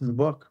anecdotes in the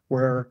book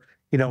where,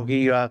 you know,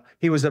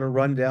 he was at a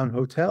rundown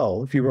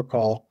hotel, if you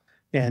recall,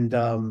 and,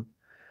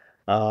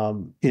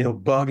 you know,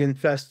 bug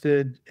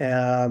infested,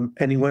 and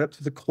he went up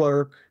to the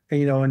clerk, and,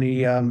 you know,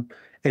 and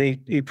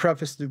he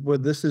prefaced it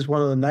with, this is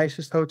one of the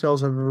nicest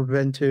hotels I've ever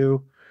been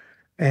to.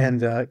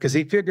 And, cause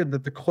he figured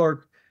that the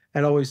clerk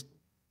had always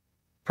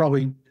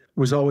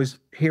was always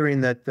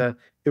hearing that,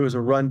 it was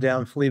a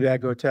rundown flea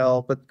bag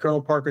hotel, but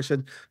Colonel Parker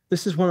said,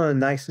 this is one of the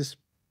nicest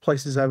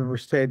places I've ever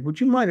stayed. Would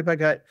you mind if I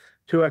got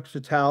 2 extra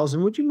towels?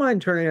 And would you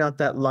mind turning out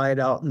that light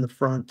out in the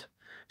front?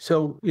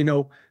 So, you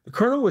know, the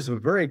Colonel was a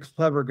very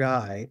clever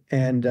guy,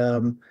 and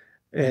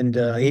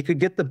he could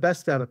get the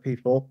best out of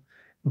people,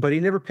 but he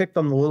never picked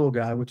on the little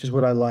guy, which is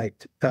what I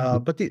liked.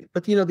 But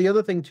you know, the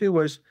other thing too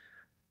was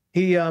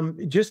he,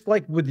 just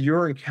like with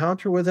your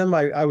encounter with him,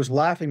 I was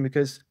laughing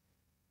because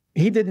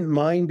he didn't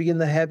mind being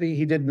the heavy.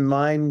 He didn't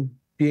mind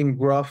being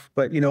gruff.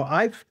 But, you know,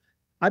 I've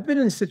been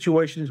in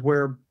situations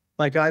where,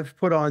 like, I've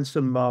put on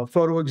some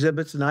photo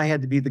exhibits and I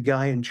had to be the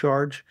guy in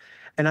charge.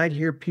 And I'd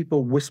hear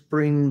people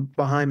whispering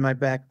behind my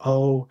back,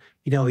 oh,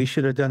 you know, he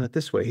should have done it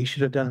this way. He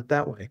should have done it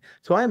that way.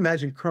 So I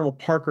imagine Colonel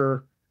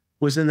Parker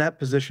was in that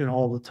position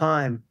all the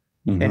time.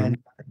 Mm-hmm. And,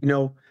 you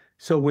know,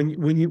 so when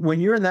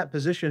you're in that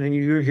position and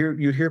you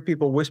hear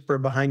people whisper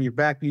behind your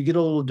back, you get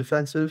a little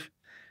defensive,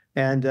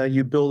 and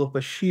you build up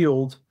a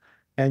shield.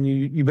 And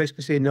you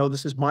basically say, no,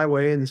 this is my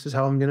way, and this is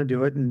how I'm going to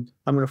do it, and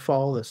I'm going to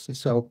follow this. And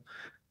so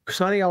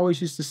Sonny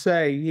always used to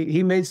say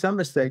he made some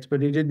mistakes,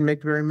 but he didn't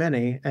make very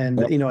many.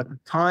 And, you know, at the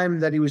time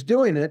that he was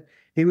doing it,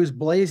 he was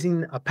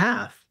blazing a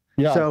path.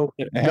 Yeah. So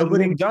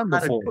nobody done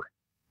before.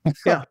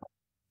 Yeah.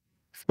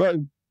 But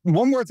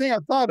one more thing I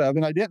thought of,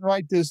 and I didn't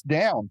write this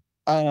down.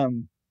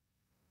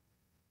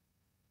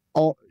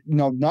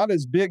 Not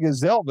as big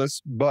as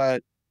Elvis,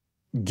 but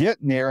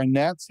getting there. And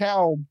that's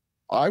how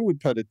I would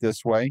put it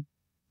this way,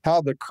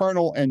 how the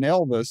Colonel and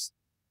Elvis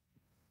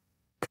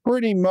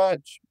pretty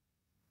much,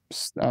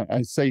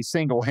 I say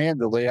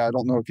single-handedly, I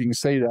don't know if you can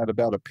say that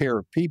about a pair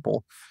of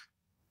people,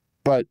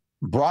 but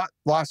brought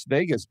Las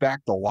Vegas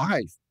back to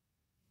life.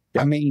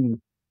 I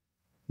mean,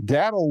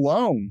 that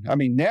alone, I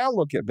mean, now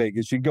look at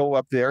Vegas. You go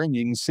up there and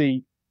you can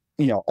see,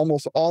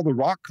 almost all the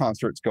rock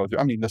concerts go through.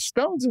 I mean, the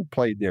Stones have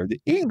played there,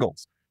 the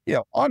Eagles,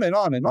 on and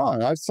on and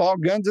on. I saw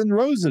Guns N'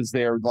 Roses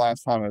there the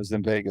last time I was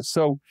in Vegas.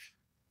 So,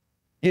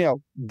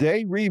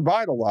 they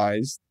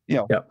revitalized,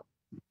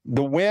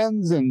 the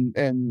Winds and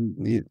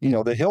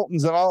the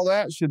Hiltons and all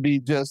that should be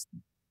just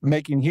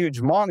making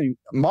huge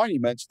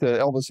monuments to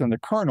Elvis and the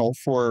Colonel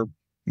for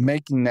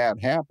making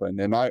that happen.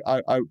 And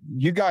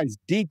you guys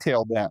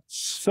detailed that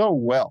so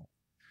well.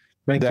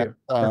 Thank you.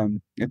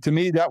 To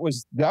me, that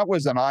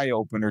was an eye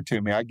opener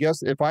to me. I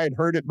guess if I had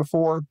heard it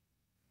before,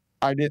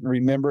 I didn't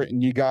remember it,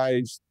 and you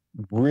guys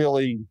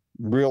really,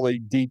 really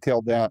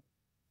detailed that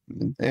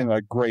in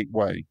a great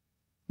way.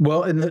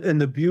 Well,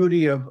 and the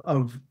beauty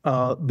of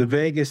the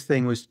Vegas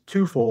thing was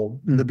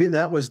twofold. And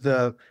that was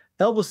the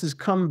Elvis's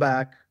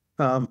comeback.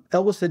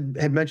 Elvis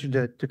had mentioned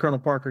to Colonel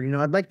Parker,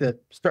 I'd like to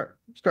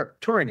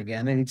start touring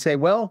again, and he'd say,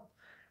 "Well,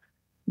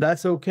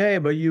 that's okay,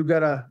 but you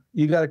gotta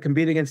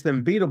compete against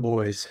them Beatle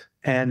Boys,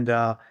 and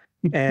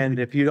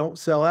if you don't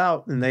sell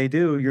out, and they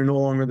do, you're no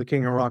longer the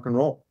king of rock and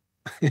roll."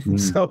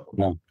 So,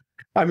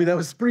 I mean, that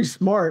was pretty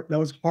smart. That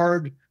was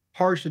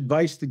harsh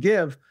advice to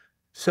give.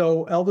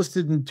 So Elvis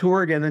didn't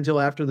tour again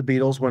until after the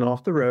Beatles went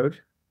off the road.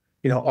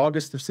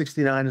 August of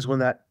 '69 is when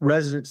that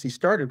residency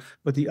started.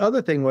 But the other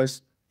thing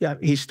was,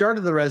 he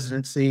started the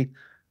residency,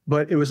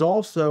 but it was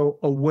also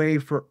a way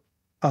for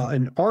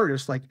an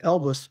artist like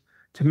Elvis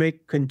to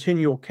make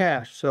continual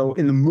cash. So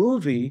in the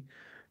movie,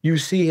 you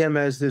see him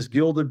as this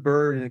gilded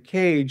bird in a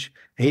cage,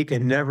 and he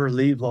can never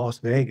leave Las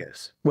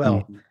Vegas.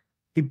 Well,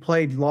 he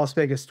played Las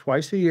Vegas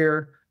twice a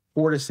year,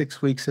 4 to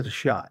 6 weeks at a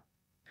shot.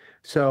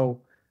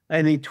 So,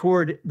 and he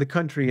toured the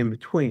country in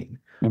between.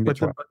 But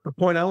the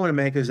point I want to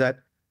make is that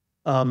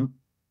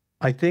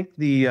I think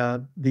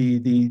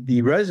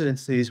the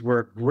residencies were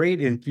a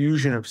great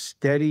infusion of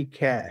steady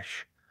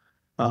cash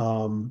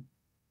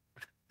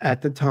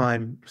at the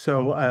time.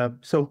 So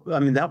I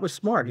mean, that was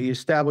smart. He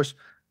established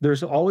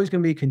there's always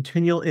going to be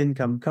continual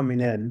income coming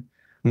in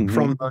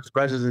from those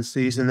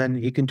residencies, and then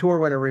he can tour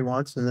whatever he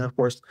wants. And then, of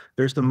course,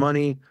 there's the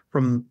money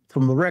from the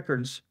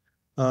records.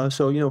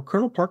 So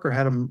Colonel Parker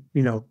had him.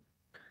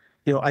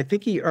 I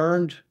think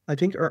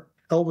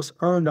Elvis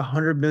earned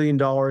 $100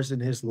 million in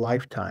his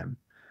lifetime.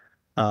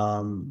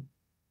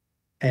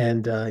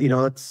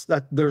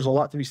 There's a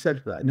lot to be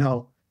said for that.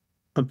 Now,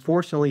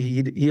 unfortunately,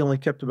 he only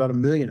kept about $1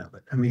 million of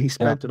it. I mean, he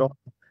spent it all.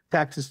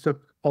 Taxes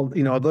took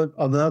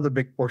another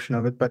big portion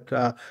of it, but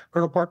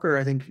Colonel Parker,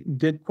 I think,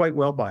 did quite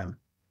well by him.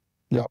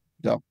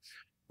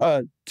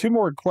 Two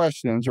more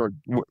questions, or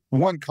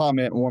one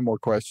comment and one more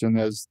question,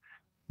 is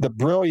the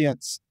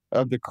brilliance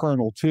of the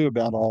Colonel too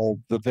about all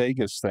the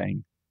Vegas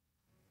thing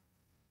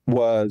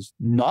was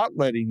not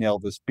letting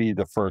Elvis be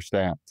the first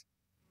act,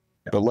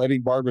 but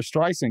letting Barbra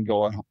Streisand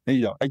go.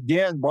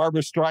 Again,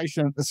 Barbra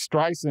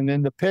Streisand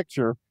in the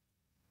picture,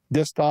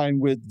 this time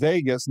with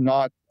Vegas,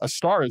 not A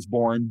Star Is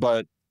Born,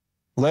 but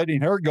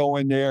letting her go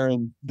in there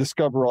and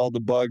discover all the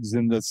bugs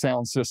in the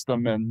sound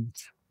system and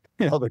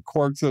the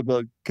quirks of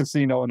the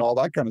casino and all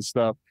that kind of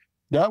stuff.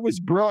 That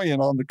was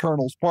brilliant on the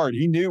Colonel's part.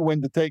 He knew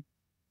when to take,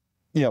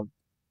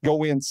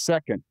 go in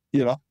second.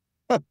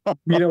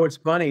 What's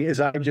funny is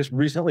I just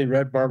recently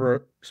read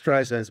Barbra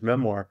Streisand's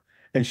memoir,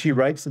 and she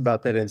writes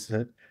about that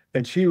incident,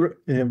 and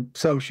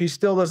so she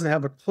still doesn't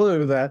have a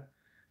clue that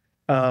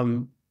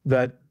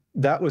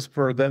that was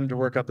for them to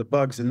work out the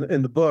bugs.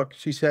 In the book,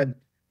 she said,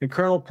 and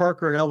Colonel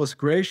Parker and Elvis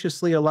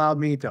graciously allowed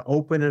me to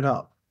open it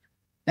up.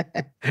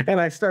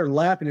 And I started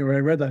laughing when I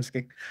read that. I was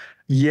like,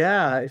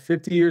 yeah,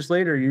 50 years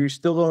later, you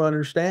still don't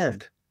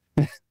understand.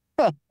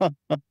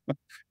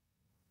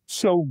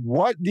 So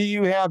what do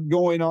you have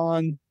going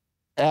on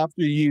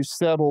after you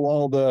settle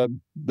all the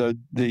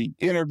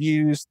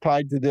interviews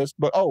tied to this?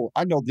 But,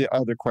 I know the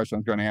other question I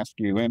was going to ask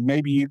you, and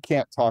maybe you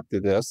can't talk to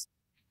this.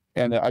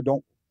 And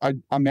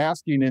I'm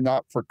asking it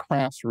not for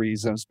crass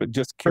reasons, but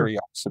just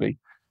curiosity.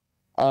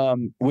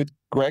 With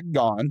Greg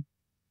gone,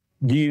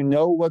 do you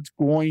know what's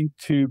going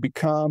to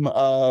become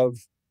of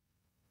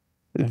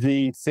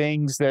the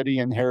things that he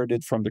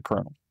inherited from the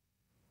Colonel?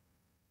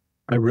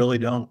 I really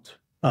don't.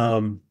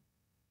 I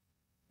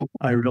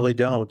really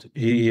don't.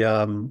 He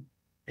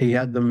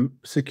had them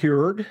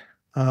secured.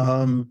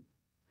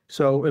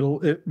 So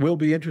it will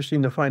be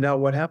interesting to find out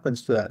what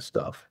happens to that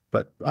stuff.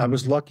 But I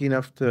was lucky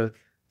enough to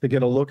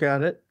get a look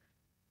at it.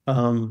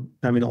 I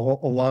mean, a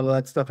lot of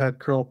that stuff had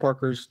Colonel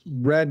Parker's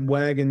Red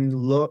Wagon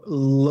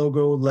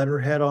logo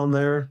letterhead on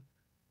there.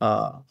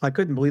 I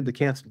couldn't believe the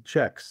canceled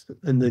checks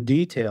and the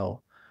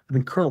detail. I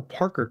mean, Colonel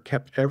Parker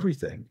kept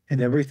everything, and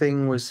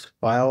everything was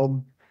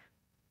filed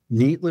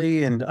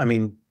neatly. And I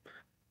mean,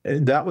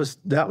 that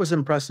was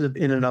impressive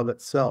in and of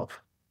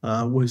itself,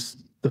 was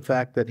the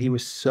fact that he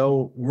was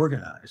so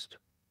organized.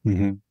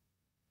 Mm-hmm.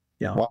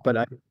 Yeah, Wow.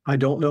 but I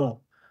don't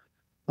know.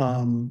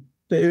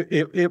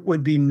 It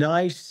would be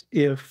nice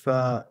if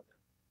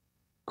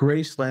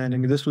Graceland,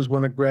 and this was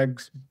one of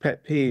Greg's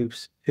pet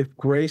peeves, if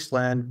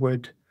Graceland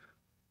would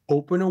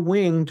open a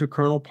wing to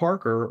Colonel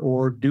Parker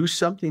or do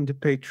something to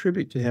pay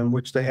tribute to him,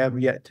 which they have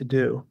yet to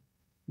do.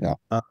 Yeah.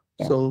 Yeah.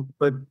 So,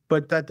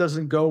 but that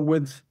doesn't go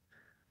with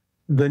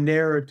the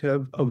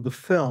narrative of the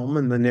film,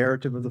 and the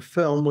narrative of the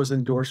film was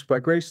endorsed by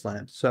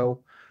Graceland.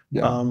 So,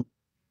 Yeah.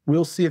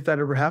 we'll see if that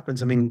ever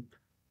happens. I mean,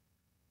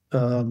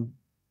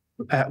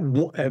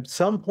 at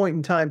some point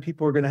in time,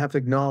 people are going to have to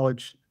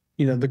acknowledge,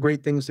 the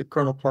great things that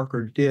Colonel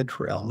Parker did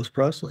for Elvis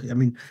Presley. I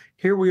mean,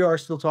 here we are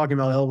still talking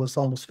about Elvis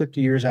almost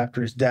 50 years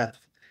after his death,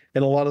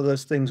 and a lot of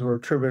those things were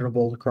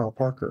attributable to Colonel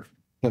Parker.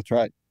 That's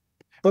right.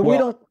 But we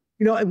don't,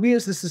 we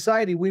as a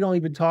society, we don't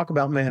even talk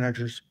about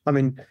managers. I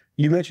mean,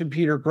 you mentioned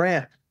Peter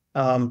Grant.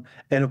 And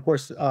of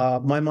course,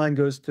 my mind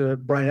goes to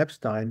Brian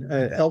Epstein.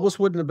 Elvis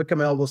wouldn't have become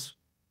Elvis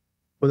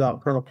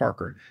without Colonel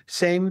Parker.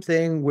 Same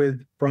thing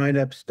with Brian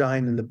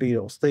Epstein and the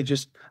Beatles.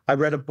 I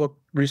read a book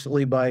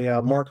recently by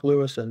Mark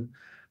Lewis, and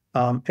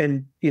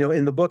in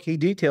the book he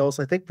details,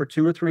 I think for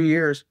 2 or 3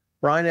 years,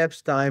 Brian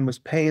Epstein was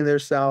paying their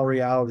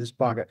salary out of his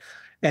pocket,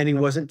 and he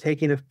wasn't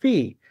taking a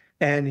fee,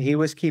 and he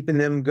was keeping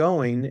them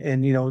going.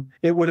 And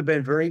it would have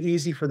been very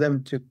easy for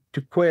them to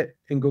quit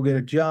and go get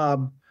a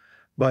job,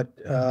 but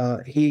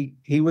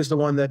he was the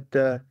one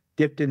that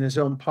dipped in his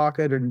own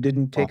pocket and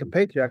didn't take a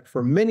paycheck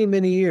for many,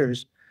 many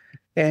years.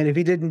 And if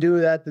he didn't do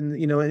that, then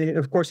and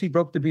of course he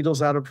broke the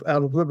Beatles out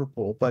of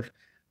Liverpool.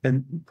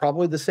 And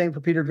probably the same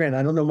for Peter Grant.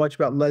 I don't know much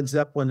about Led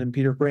Zeppelin and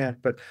Peter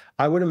Grant, but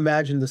I would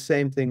imagine the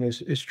same thing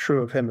is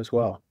true of him as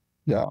well.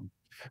 Yeah.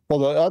 Well,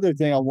 the other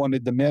thing I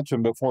wanted to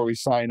mention before we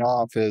sign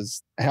off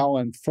is how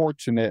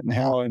unfortunate and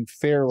how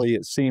unfairly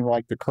it seemed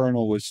like the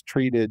Colonel was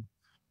treated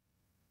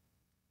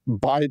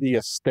by the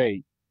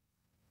estate.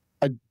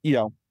 And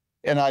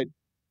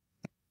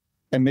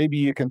maybe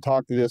you can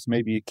talk to this,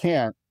 maybe you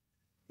can't.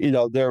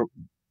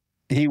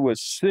 He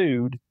was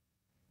sued,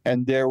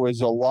 and there was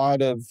a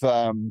lot of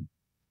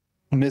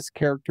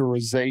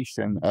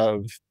mischaracterization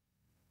of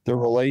the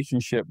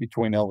relationship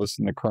between Elvis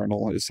and the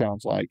Colonel, it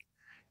sounds like.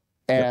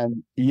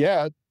 And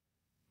yet,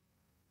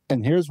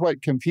 and here's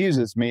what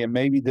confuses me, and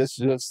maybe this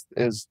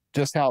is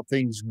just how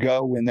things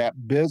go in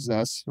that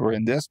business or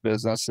in this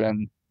business,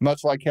 and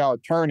much like how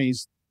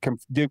attorneys can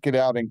duke it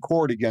out in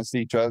court against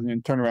each other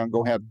and turn around and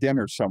go have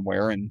dinner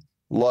somewhere and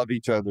love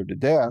each other to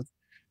death.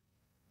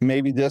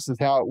 Maybe this is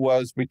how it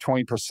was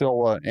between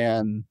Priscilla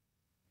and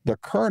the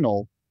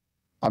Colonel.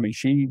 I mean,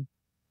 she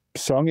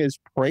sung his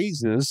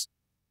praises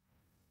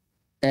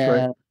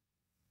and,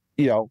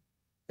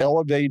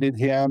 elevated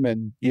him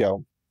and,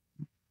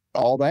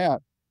 all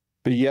that.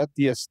 But yet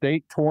the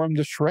estate tore him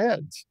to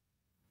shreds.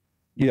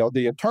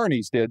 The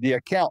attorneys did, the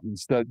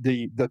accountants,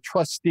 the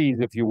trustees,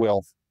 if you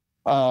will.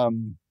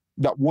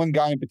 That one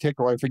guy in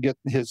particular, I forget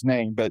his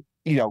name, but,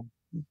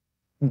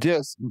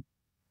 just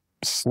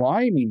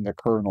sliming the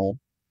Colonel.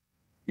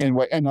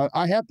 And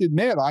I have to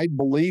admit, I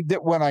believed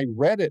it when I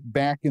read it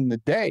back in the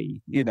day,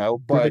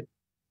 but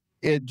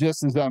it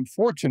just is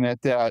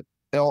unfortunate that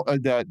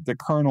the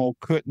Colonel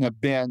couldn't have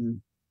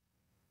been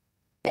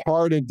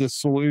part of the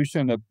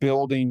solution of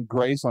building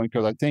Graceland,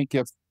 because I think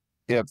if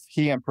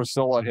he and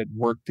Priscilla had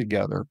worked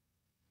together,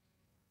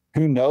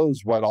 who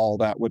knows what all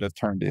that would have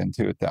turned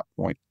into at that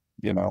point,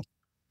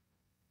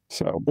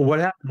 So, well, what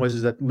happened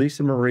was that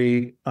Lisa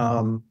Marie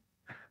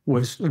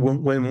was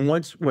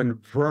when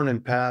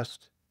Vernon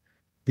passed,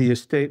 the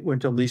estate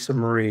went to Lisa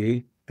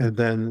Marie, and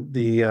then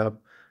the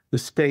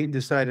state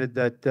decided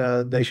that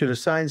they should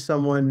assign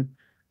someone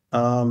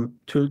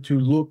to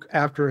look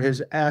after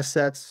his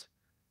assets,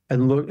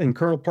 and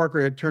Colonel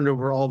Parker had turned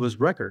over all of his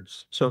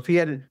records. So if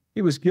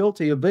he was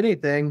guilty of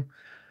anything,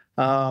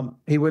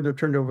 he wouldn't have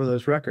turned over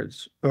those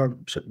records, or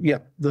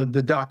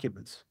the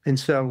documents. And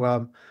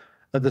so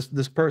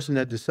this person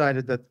had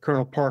decided that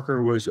Colonel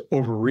Parker was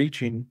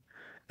overreaching,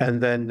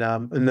 and then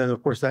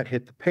of course that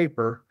hit the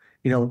paper,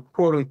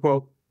 quote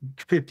unquote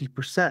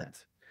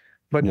 50%.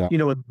 But in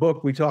the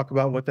book we talk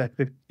about what that,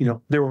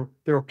 there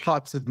were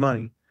pots of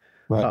money.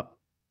 Right.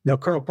 Now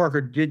Colonel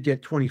Parker did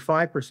get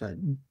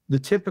 25%. The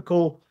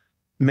typical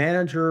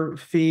manager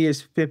fee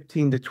is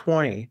 15 to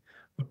 20,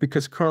 but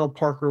because Colonel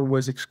Parker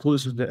was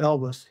exclusive to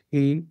Elvis,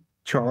 he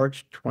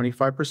charged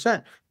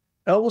 25%.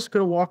 Elvis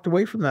could have walked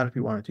away from that if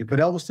he wanted to, but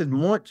Elvis didn't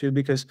want to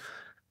because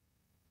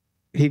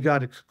he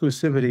got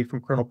exclusivity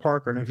from Colonel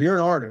Parker. And if you're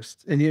an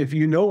artist, and if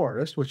you know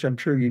artists, which I'm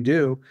sure you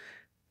do,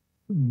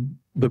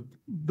 the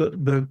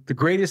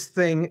greatest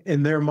thing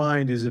in their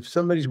mind is if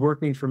somebody's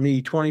working for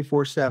me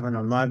 24/7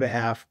 on my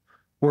behalf,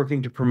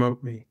 working to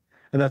promote me.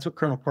 And that's what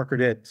Colonel Parker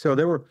did. So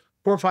there were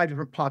 4 or 5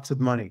 different pots of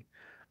money.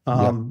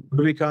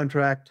 Movie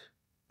contract,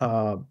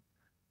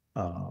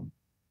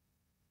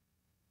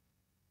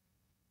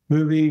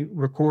 movie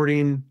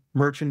recording,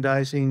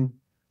 merchandising,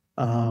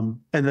 and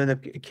then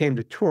it came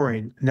to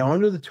touring. Now,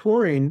 under the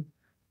touring,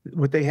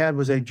 what they had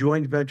was a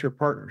joint venture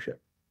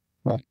partnership.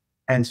 Right.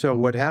 And so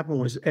what happened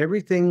was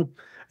everything,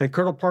 and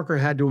Colonel Parker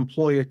had to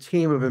employ a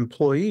team of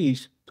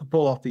employees to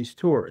pull off these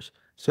tours.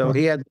 So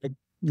he had like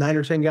 9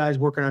 or 10 guys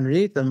working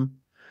underneath him.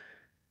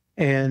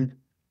 And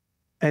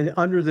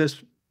under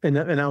this, and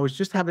I was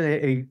just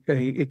having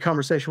a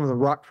conversation with a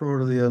rock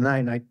promoter the other night,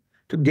 and I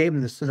gave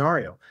him this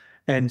scenario.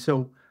 And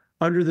so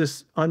under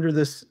this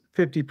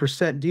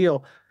 50%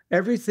 deal,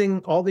 everything,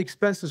 all the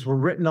expenses were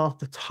written off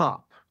the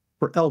top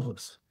for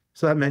Elvis.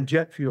 So that meant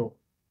jet fuel,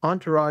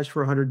 entourage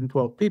for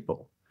 112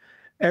 people.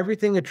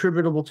 Everything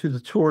attributable to the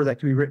tour that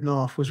could be written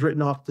off was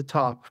written off the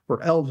top for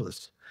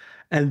Elvis.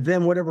 And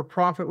then whatever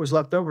profit was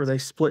left over, they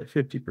split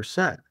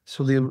 50%.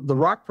 So the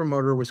rock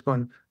promoter was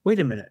going, wait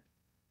a minute,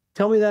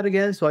 tell me that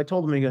again. So I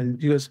told him again,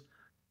 he goes,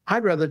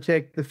 I'd rather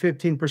take the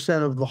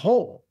 15% of the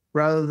whole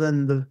rather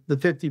than the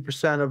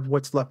 50% of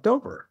what's left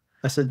over.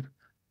 I said,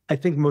 I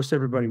think most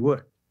everybody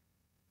would.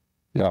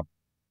 Yeah.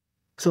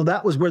 So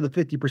that was where the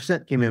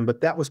 50% came in,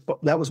 but that was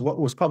what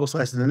was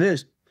publicized in the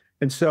news.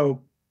 And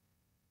so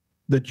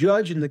the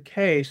judge in the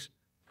case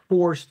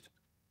forced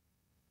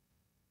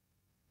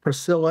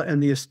Priscilla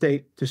and the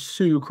estate to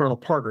sue Colonel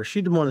Parker.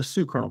 She didn't want to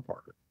sue Colonel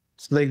Parker.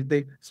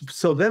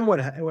 So then what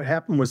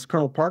happened was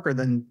Colonel Parker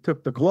then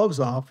took the gloves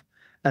off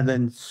and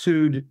then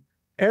sued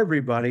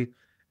everybody.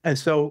 And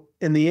so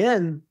in the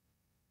end,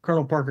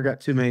 Colonel Parker got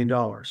 $2 million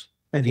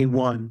and he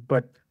won.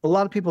 But a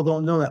lot of people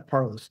don't know that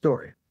part of the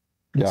story.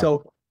 Yeah.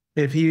 So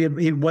if he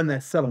won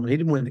that settlement, he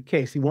didn't win the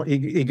case.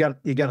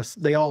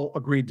 They all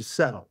agreed to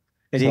settle,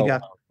 and he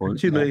got a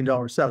 $2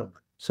 million settlement.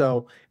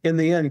 So in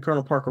the end,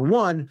 Colonel Parker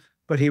won,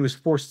 but he was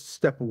forced to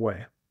step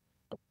away.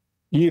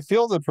 You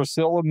feel the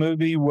Priscilla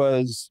movie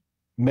was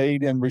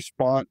made in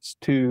response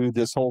to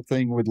this whole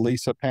thing with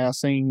Lisa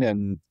passing,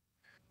 and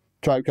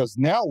because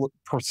now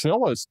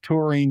Priscilla's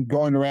touring,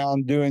 going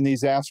around doing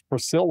these Ask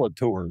Priscilla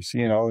tours,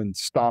 and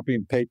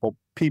stopping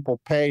people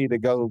pay to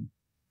go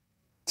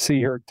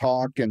see her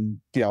talk, and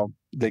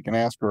they can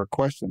ask her a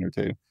question or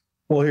two.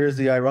 Well, here's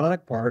the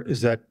ironic part,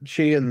 is that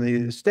she and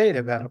the estate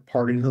have had a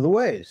parting of the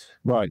ways.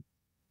 Right.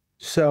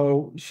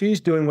 So she's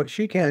doing what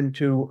she can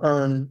to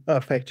earn a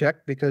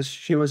paycheck, because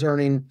she was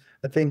earning,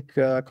 I think,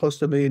 close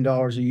to $1 million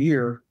a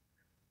year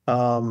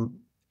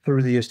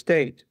through the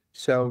estate.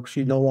 So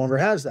she no longer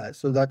has that.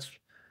 So that's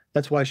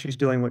why she's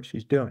doing what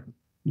she's doing.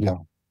 Yeah.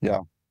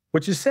 Yeah.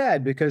 Which is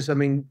sad, because I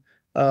mean,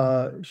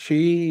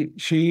 she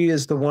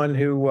is the one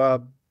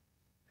who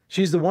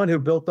she's the one who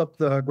built up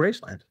the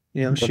Graceland.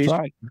 She's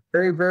right.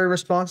 Very, very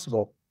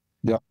responsible.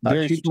 Yeah.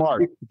 Very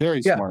smart.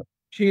 Very smart.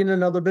 She and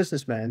another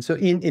businessman. So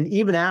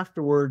even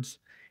afterwards,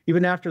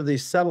 even after the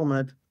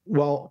settlement,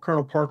 while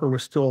Colonel Parker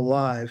was still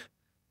alive,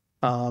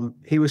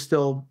 he was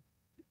still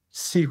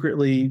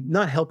secretly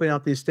not helping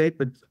out the estate,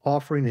 but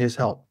offering his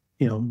help.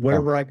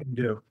 Whatever I can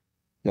do.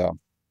 Yeah.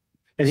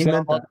 And he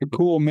meant like a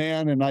cool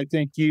man, and I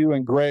think you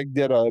and Greg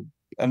did an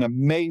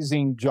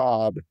amazing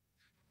job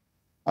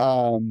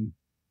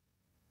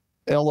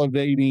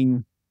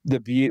elevating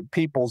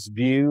people's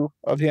view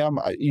of him.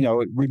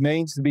 It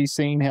remains to be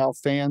seen how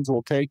fans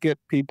will take it.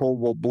 People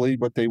will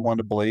believe what they want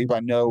to believe. I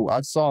know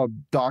I saw a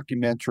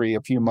documentary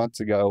a few months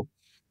ago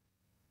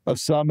of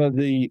some of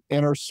the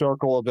inner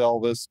circle of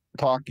Elvis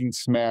talking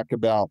smack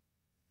about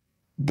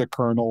the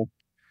Colonel,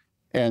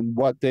 and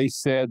what they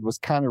said was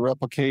kind of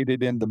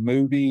replicated in the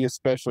movie,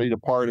 especially the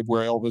part of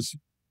where Elvis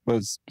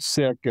was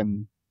sick,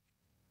 and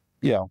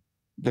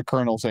the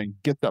Colonel saying,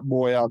 "Get that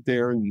boy out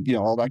there," and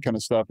all that kind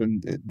of stuff.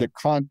 And the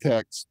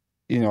context,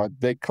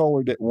 they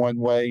colored it one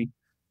way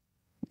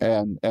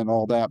and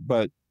all that,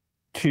 but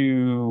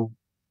so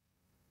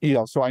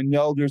I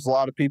know there's a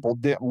lot of people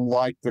didn't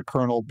like the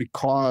Colonel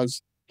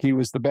because he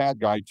was the bad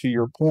guy, to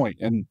your point.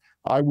 And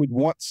I would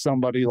want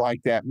somebody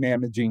like that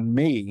managing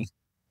me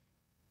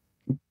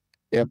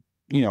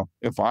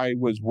if I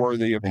was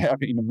worthy of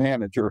having a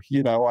manager.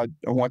 I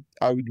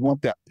would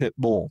want that pit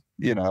bull,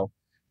 and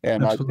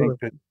absolutely. I think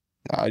that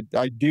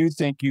I do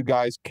think you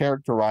guys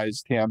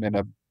characterized him in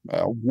a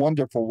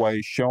wonderful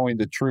way, showing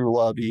the true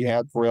love he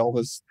had for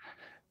Elvis,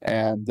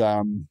 and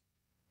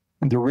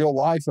the real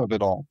life of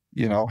it all,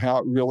 how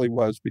it really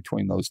was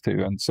between those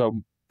two. And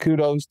so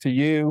kudos to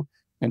you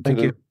and to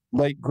the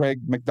late Greg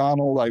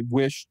McDonald. I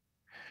wish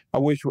I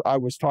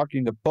was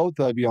talking to both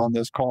of you on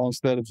this call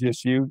instead of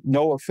just you.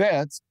 No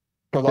offense,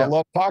 because I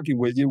love talking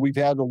with you. We've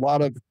had a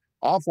lot of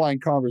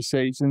offline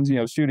conversations,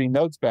 shooting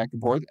notes back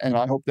and forth, and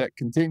I hope that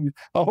continues.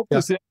 I hope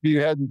this interview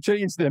hasn't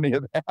changed any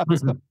of that.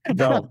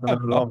 No.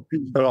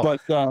 But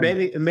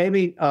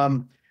maybe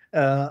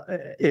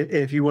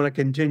if you want to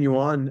continue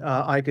on,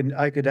 I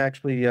could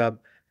actually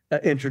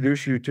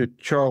introduce you to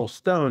Charles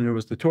Stone, who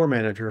was the tour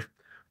manager.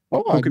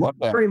 Oh, who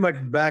could pretty much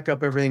back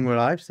up everything what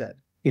I've said.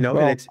 And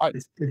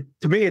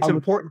to me, it's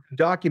important to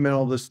document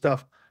all this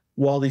stuff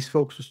while these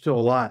folks are still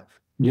alive.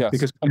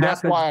 Yes, and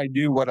that's why I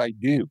do what I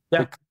do.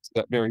 Yeah. For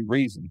that very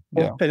reason.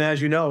 Yeah. And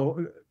as you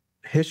know,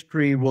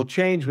 history will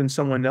change when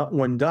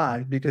one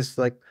dies, because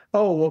like,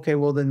 oh, okay,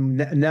 well then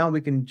now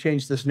we can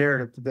change this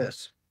narrative to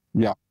this.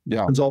 Yeah.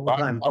 Happens all the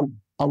time.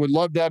 I would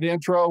love that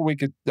intro.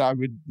 I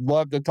would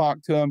love to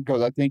talk to him,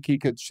 because I think he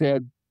could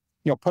shed,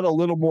 put a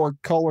little more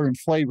color and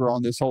flavor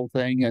on this whole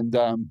thing. And,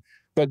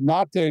 but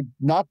not to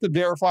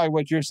verify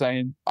what you're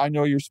saying. I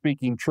know you're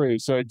speaking true.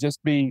 So it'd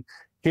just be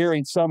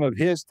hearing some of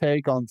his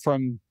take on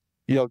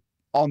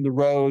on the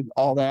road,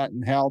 all that,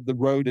 and how the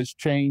road has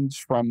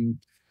changed from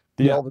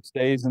the Elvis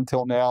days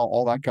until now,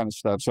 all that kind of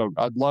stuff. So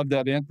I'd love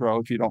that intro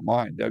if you don't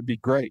mind. That'd be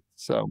great.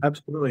 So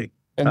absolutely.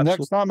 And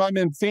next time I'm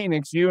in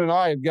Phoenix, you and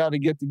I have got to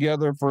get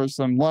together for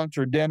some lunch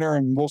or dinner,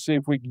 and we'll see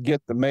if we can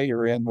get the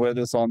mayor in with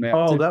us on that.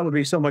 Oh, that would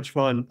be so much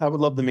fun. I would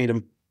love to meet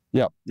him.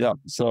 Yep.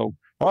 So,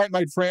 all right,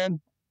 my friend,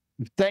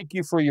 thank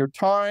you for your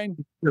time.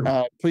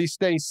 Sure. Please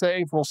stay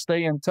safe. We'll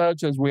stay in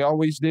touch as we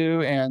always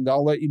do, and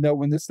I'll let you know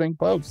when this thing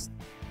posts.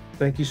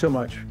 Thank you so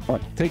much. All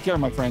right. Take care,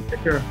 my friend.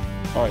 Take care.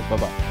 All right.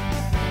 Bye-bye.